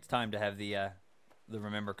be a great time to have the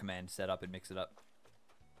remember command set up and mix it up.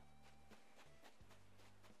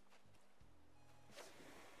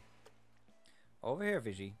 Over here,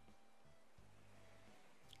 Vigi.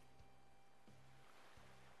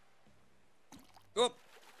 Oop.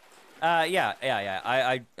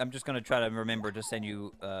 Yeah. I'm just gonna try to remember to send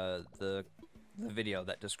you the video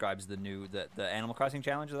that describes the Animal Crossing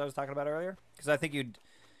challenge that I was talking about earlier, because I think you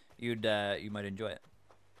might enjoy it.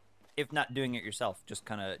 If not doing it yourself, just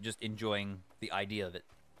enjoying the idea of it.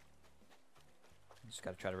 Just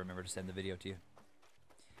gotta try to remember to send the video to you.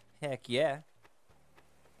 Heck yeah.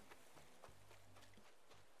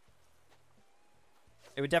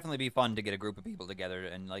 It would definitely be fun to get a group of people together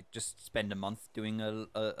and like just spend a month doing a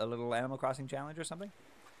little Animal Crossing challenge or something.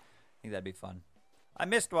 I think that'd be fun. I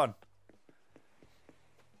missed one.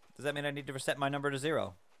 Does that mean I need to reset my number to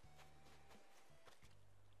 0?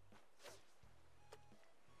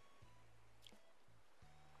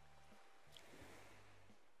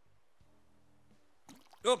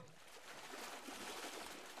 Oop.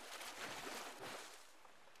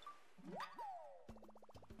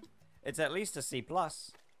 It's at least a C+.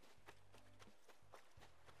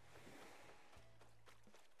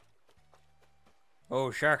 Oh,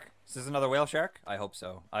 shark. Is this another whale shark? I hope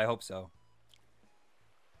so. I hope so.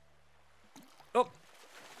 Oh.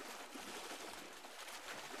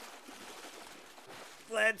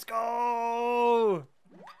 Let's go.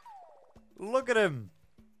 Look at him.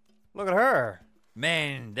 Look at her.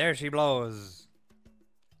 Man, there she blows.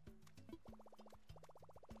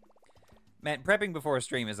 Man, prepping before a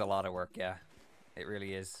stream is a lot of work, yeah. It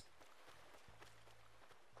really is.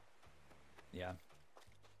 Yeah.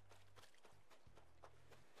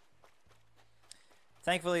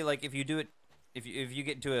 Thankfully, like, if you do it, if you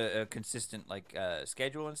get into a consistent, like,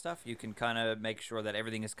 schedule and stuff, you can kind of make sure that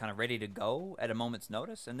everything is kind of ready to go at a moment's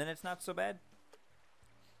notice, and then it's not so bad.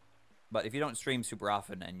 But if you don't stream super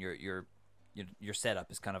often and your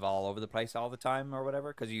setup is kind of all over the place all the time or whatever,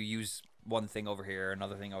 because you use one thing over here,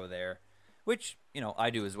 another thing over there, which, you know, I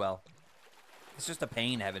do as well. It's just a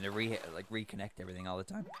pain having to reconnect everything all the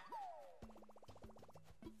time.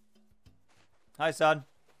 Hi, son.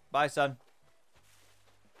 Bye, son.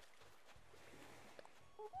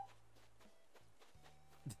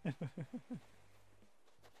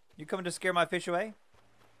 You coming to scare my fish away?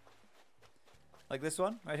 Like this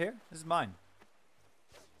one right here? This is mine.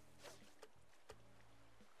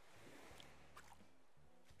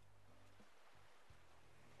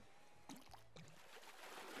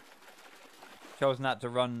 Chose not to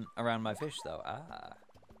run around my fish though. Ah.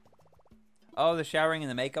 Oh, the showering and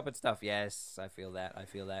the makeup and stuff. Yes, I feel that. I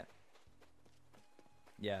feel that.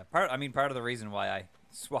 Yeah, part of the reason why I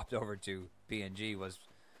swapped over to PNG was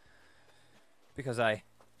because I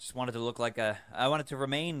just wanted to look like I wanted to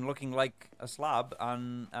remain looking like a slob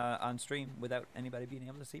on stream without anybody being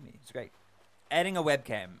able to see me. It's great. Adding a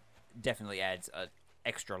webcam definitely adds an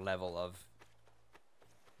extra level of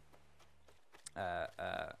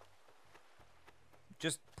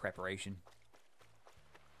just preparation.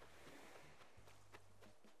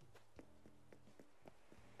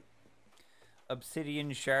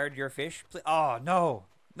 Obsidian shard your fish? Oh, no.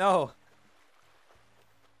 No.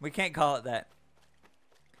 We can't call it that.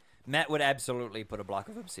 Matt would absolutely put a block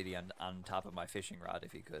of obsidian on top of my fishing rod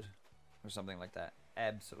if he could. Or something like that.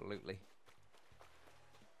 Absolutely.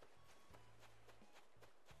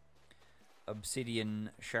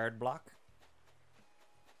 Obsidian shard block.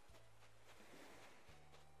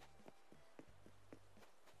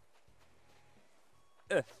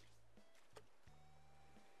 Ugh.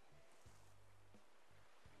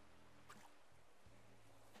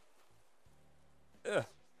 Ugh.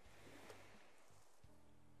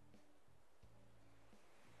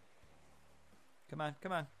 Come on,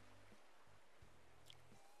 come on.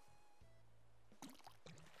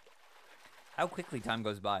 How quickly time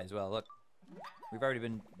goes by as well. Look, we've already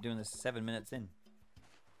been doing this 7 minutes in.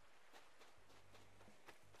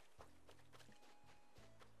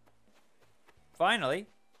 Finally.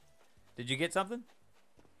 Did you get something?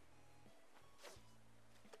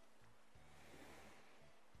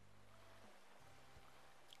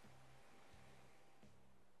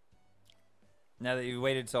 Now that you've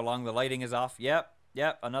waited so long, the lighting is off. Yep,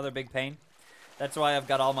 another big pain. That's why I've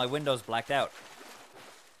got all my windows blacked out.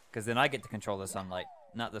 Because then I get to control the sunlight,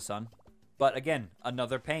 not the sun. But again,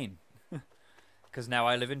 another pain. Because now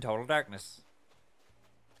I live in total darkness.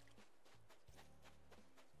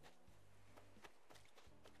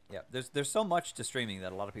 Yeah, there's so much to streaming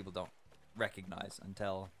that a lot of people don't recognize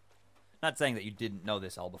until... Not saying that you didn't know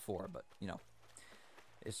this all before, but, you know.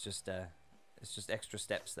 It's just extra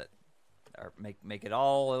steps that make it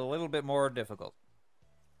all a little bit more difficult.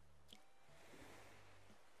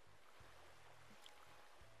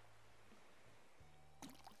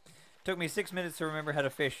 Took me 6 minutes to remember how to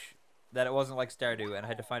fish, that it wasn't like Stardew, and I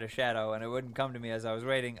had to find a shadow, and it wouldn't come to me as I was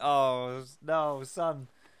waiting. Oh, no, son.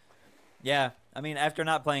 Yeah, I mean, after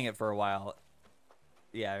not playing it for a while,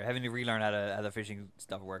 yeah, having to relearn how the fishing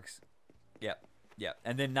stuff works. Yep,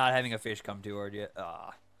 and then not having a fish come toward you.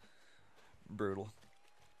 Ah, brutal.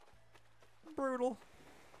 Brutal.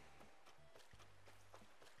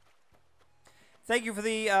 Thank you for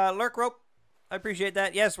the lurk rope. I appreciate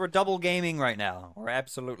that. Yes, we're double gaming right now. We're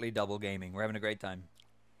absolutely double gaming. We're having a great time.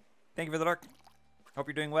 Thank you for the lurk. Hope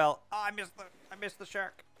you're doing well. Oh, I missed the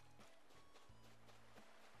shark.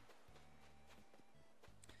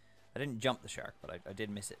 I didn't jump the shark, but I did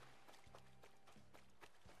miss it.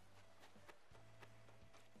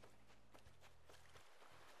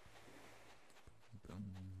 Boom,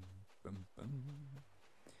 boom, boom.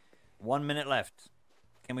 1 minute left.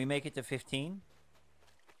 Can we make it to 15?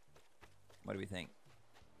 What do we think?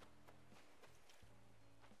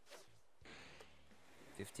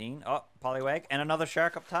 15. Oh, Poliwag. And another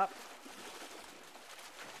shark up top.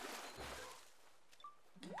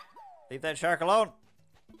 Leave that shark alone.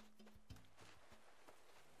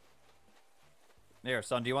 Here,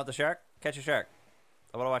 son, do you want the shark? Catch a shark.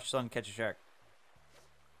 I want to watch son catch a shark.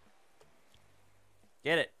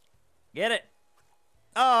 Get it. Get it.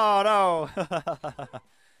 Oh, no.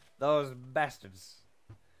 Those bastards.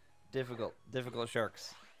 Difficult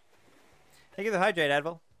sharks. Thank you for the hydrate,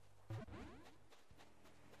 Advil.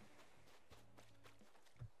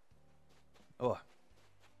 Oh.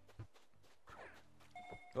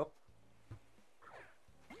 Oh.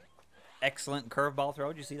 Excellent curveball throw.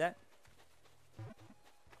 Did you see that?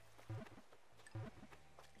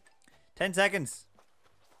 10 seconds.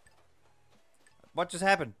 What just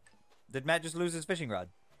happened? Did Matt just lose his fishing rod?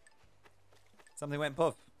 Something went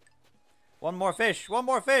poof. One more fish. One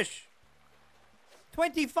more fish.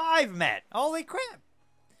 25, Matt. Holy crap.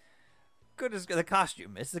 Goodness, the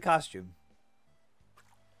costume. It's the costume.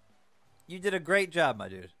 You did a great job, my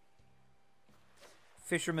dude.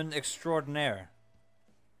 Fisherman extraordinaire.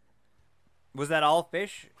 Was that all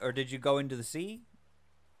fish, or did you go into the sea?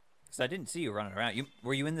 Because I didn't see you running around.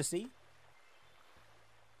 Were you in the sea?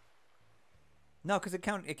 No, because it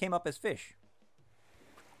came up as fish.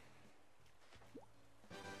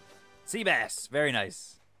 Sea bass. Very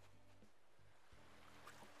nice.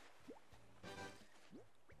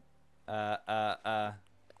 Ta-da!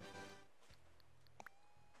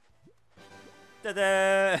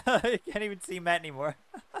 You can't even see Matt anymore.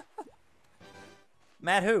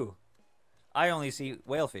 Matt who? I only see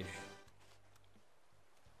whalefish.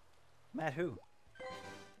 Matt who?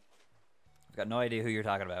 I've got no idea who you're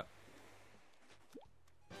talking about.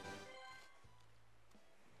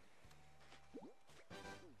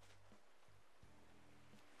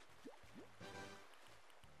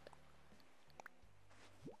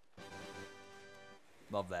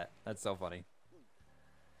 Love that. That's so funny.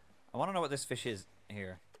 I want to know what this fish is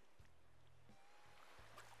here.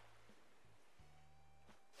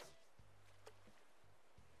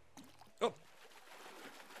 Oh.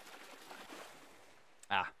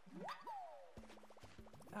 Ah.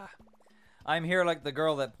 I'm here like the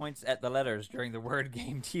girl that points at the letters during the word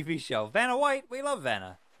game TV show. Vanna White. We love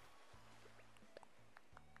Vanna.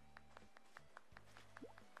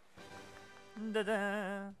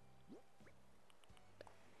 Da-da.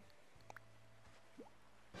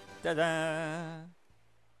 Da-da.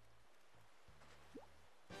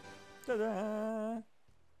 Da-da.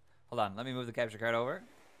 Hold on, let me move the capture card over.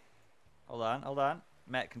 Hold on, hold on.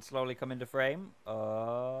 Matt can slowly come into frame. What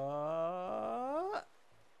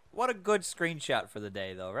a good screenshot for the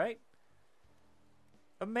day, though, right?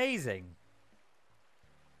 Amazing.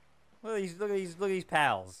 Look at these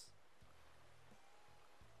pals.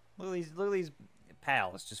 Look at these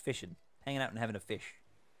pals just fishing, hanging out and having a fish.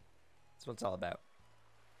 That's what it's all about.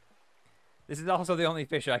 This is also the only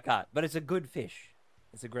fish I caught, but it's a good fish.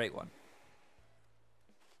 It's a great one.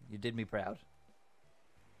 You did me proud.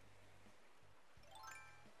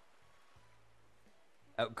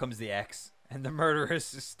 Out comes the axe, and the murderous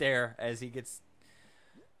stare as he gets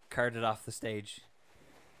carted off the stage.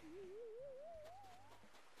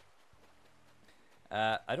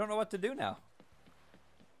 I don't know what to do now.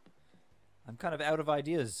 I'm kind of out of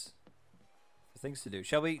ideas for things to do.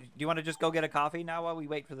 Shall we? Do you want to just go get a coffee now while we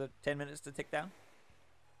wait for the 10 minutes to tick down?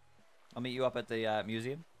 I'll meet you up at the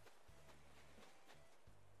museum.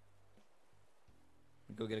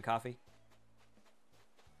 Go get a coffee.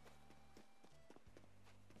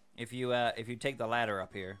 If you take the ladder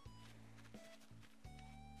up here,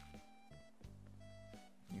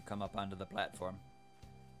 you come up onto the platform.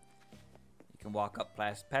 You can walk up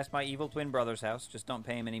past my evil twin brother's house. Just don't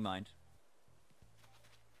pay him any mind.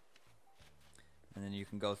 And then you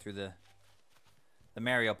can go through the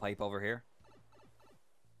Mario pipe over here.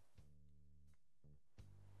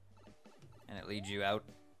 And it leads you out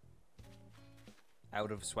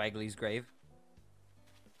of Swagley's grave.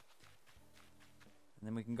 And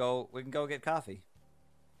then we can go get coffee.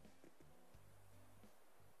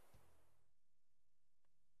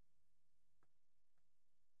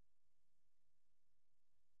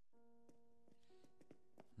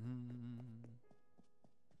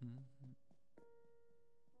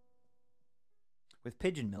 With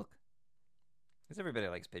pigeon milk. Because everybody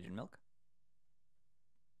likes pigeon milk.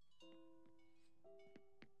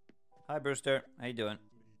 Hi, Brewster. How you doing?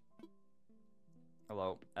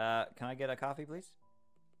 Hello. Can I get a coffee, please?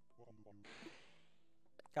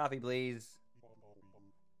 Coffee, please.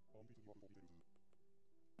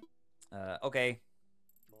 Okay.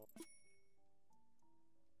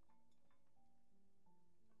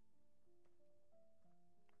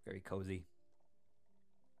 Very cozy.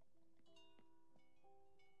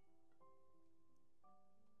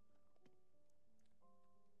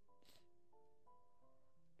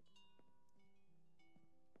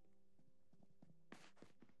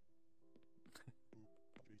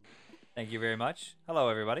 Thank you very much. Hello,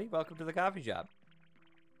 everybody. Welcome to the coffee shop.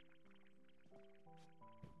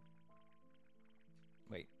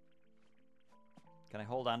 Wait. Can I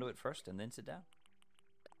hold on to it first and then sit down?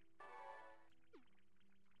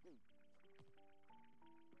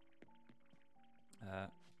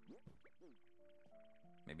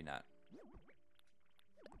 Maybe not.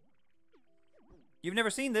 You've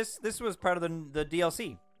never seen this? This was part of the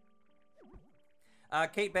DLC.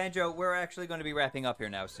 Kate Banjo, we're actually going to be wrapping up here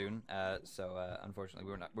now soon. So unfortunately,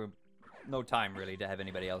 we're no time really to have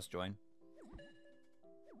anybody else join.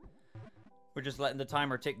 We're just letting the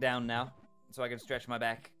timer tick down now, so I can stretch my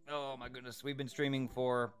back. Oh my goodness, we've been streaming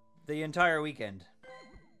for the entire weekend.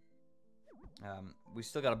 We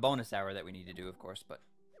still got a bonus hour that we need to do, of course, but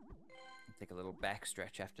I'll take a little back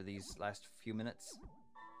stretch after these last few minutes.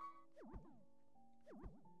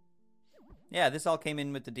 Yeah, this all came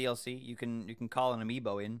in with the DLC. You can call an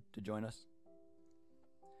amiibo in to join us.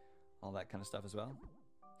 All that kind of stuff as well.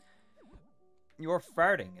 You're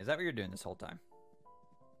farting. Is that what you're doing this whole time?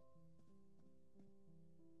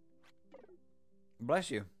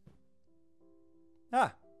 Bless you.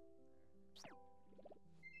 Ah.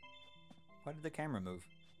 Why did the camera move?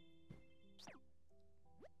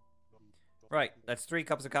 Right, that's 3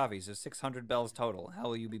 cups of coffee, so 600 bells total. How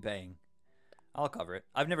will you be paying? I'll cover it.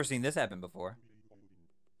 I've never seen this happen before.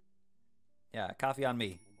 Yeah, coffee on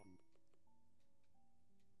me.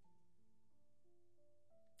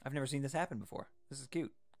 I've never seen this happen before. This is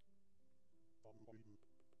cute.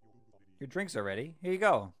 Your drinks are ready. Here you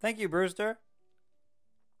go. Thank you, Brewster.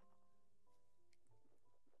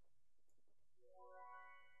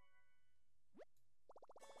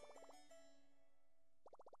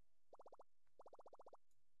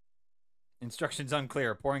 Instructions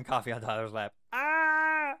unclear. Pouring coffee on Tyler's lap.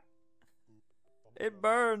 Ah! It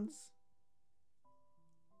burns.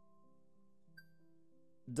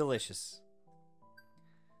 Delicious.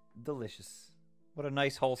 Delicious. What a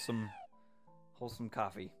nice, wholesome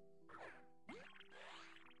coffee.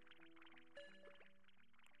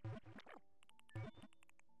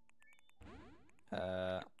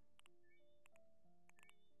 I'll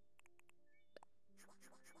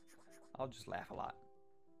just laugh a lot.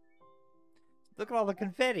 Look at all the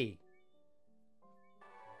confetti.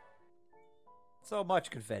 So much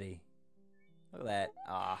confetti. Look at that.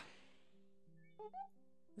 Ah.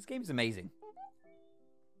 This game's amazing.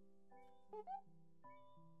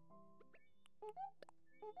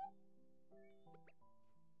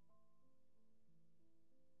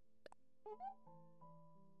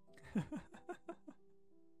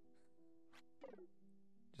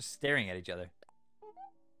 Just staring at each other.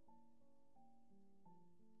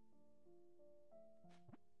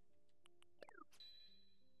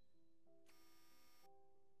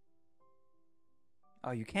 Oh,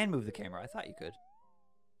 you can move the camera. I thought you could.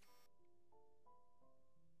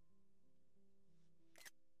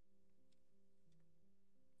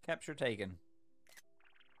 Capture taken.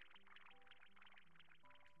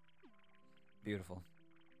 Beautiful.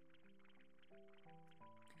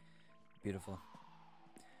 Beautiful.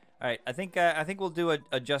 All right, I think we'll do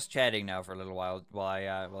a just chatting now for a little while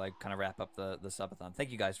I kind of wrap up the subathon. Thank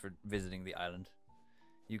you guys for visiting the island.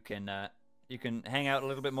 You can hang out a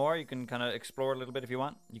little bit more. You can kind of explore a little bit if you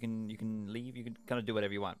want. You can leave. You can kind of do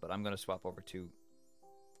whatever you want. But I'm gonna swap over to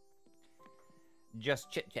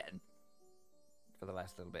just chit chatting for the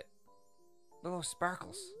last little bit. Look at those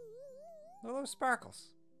sparkles. Look at those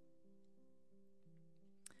sparkles.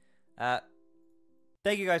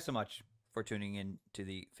 Thank you guys so much for tuning in to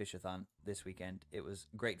the Fishathon this weekend. It was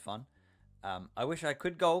great fun. I wish I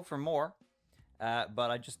could go for more,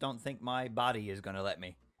 but I just don't think my body is going to let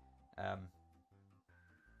me.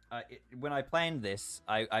 When I planned this,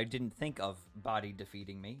 I didn't think of body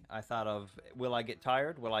defeating me. I thought of, will I get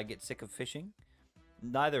tired? Will I get sick of fishing?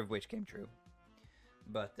 Neither of which came true.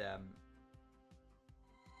 But,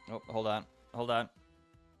 oh, hold on. Hold on.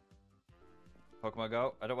 Pokemon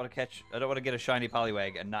Go. I don't want to get a shiny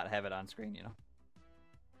Poliwag and not have it on screen, you know?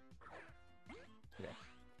 Okay.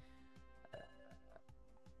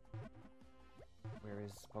 Where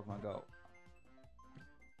is Pokemon Go?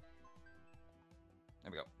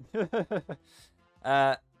 There we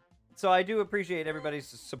go. So I do appreciate everybody's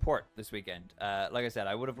support this weekend. Like I said,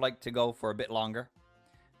 I would have liked to go for a bit longer.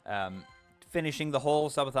 Finishing the whole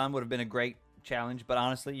subathon would have been a great challenge, but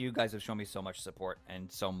honestly, you guys have shown me so much support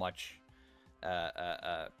and so much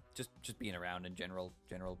just being around in general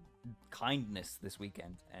kindness this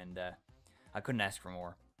weekend, and I couldn't ask for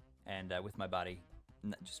more. And with my body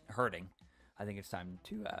just hurting, I think it's time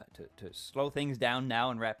to slow things down now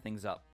and wrap things up.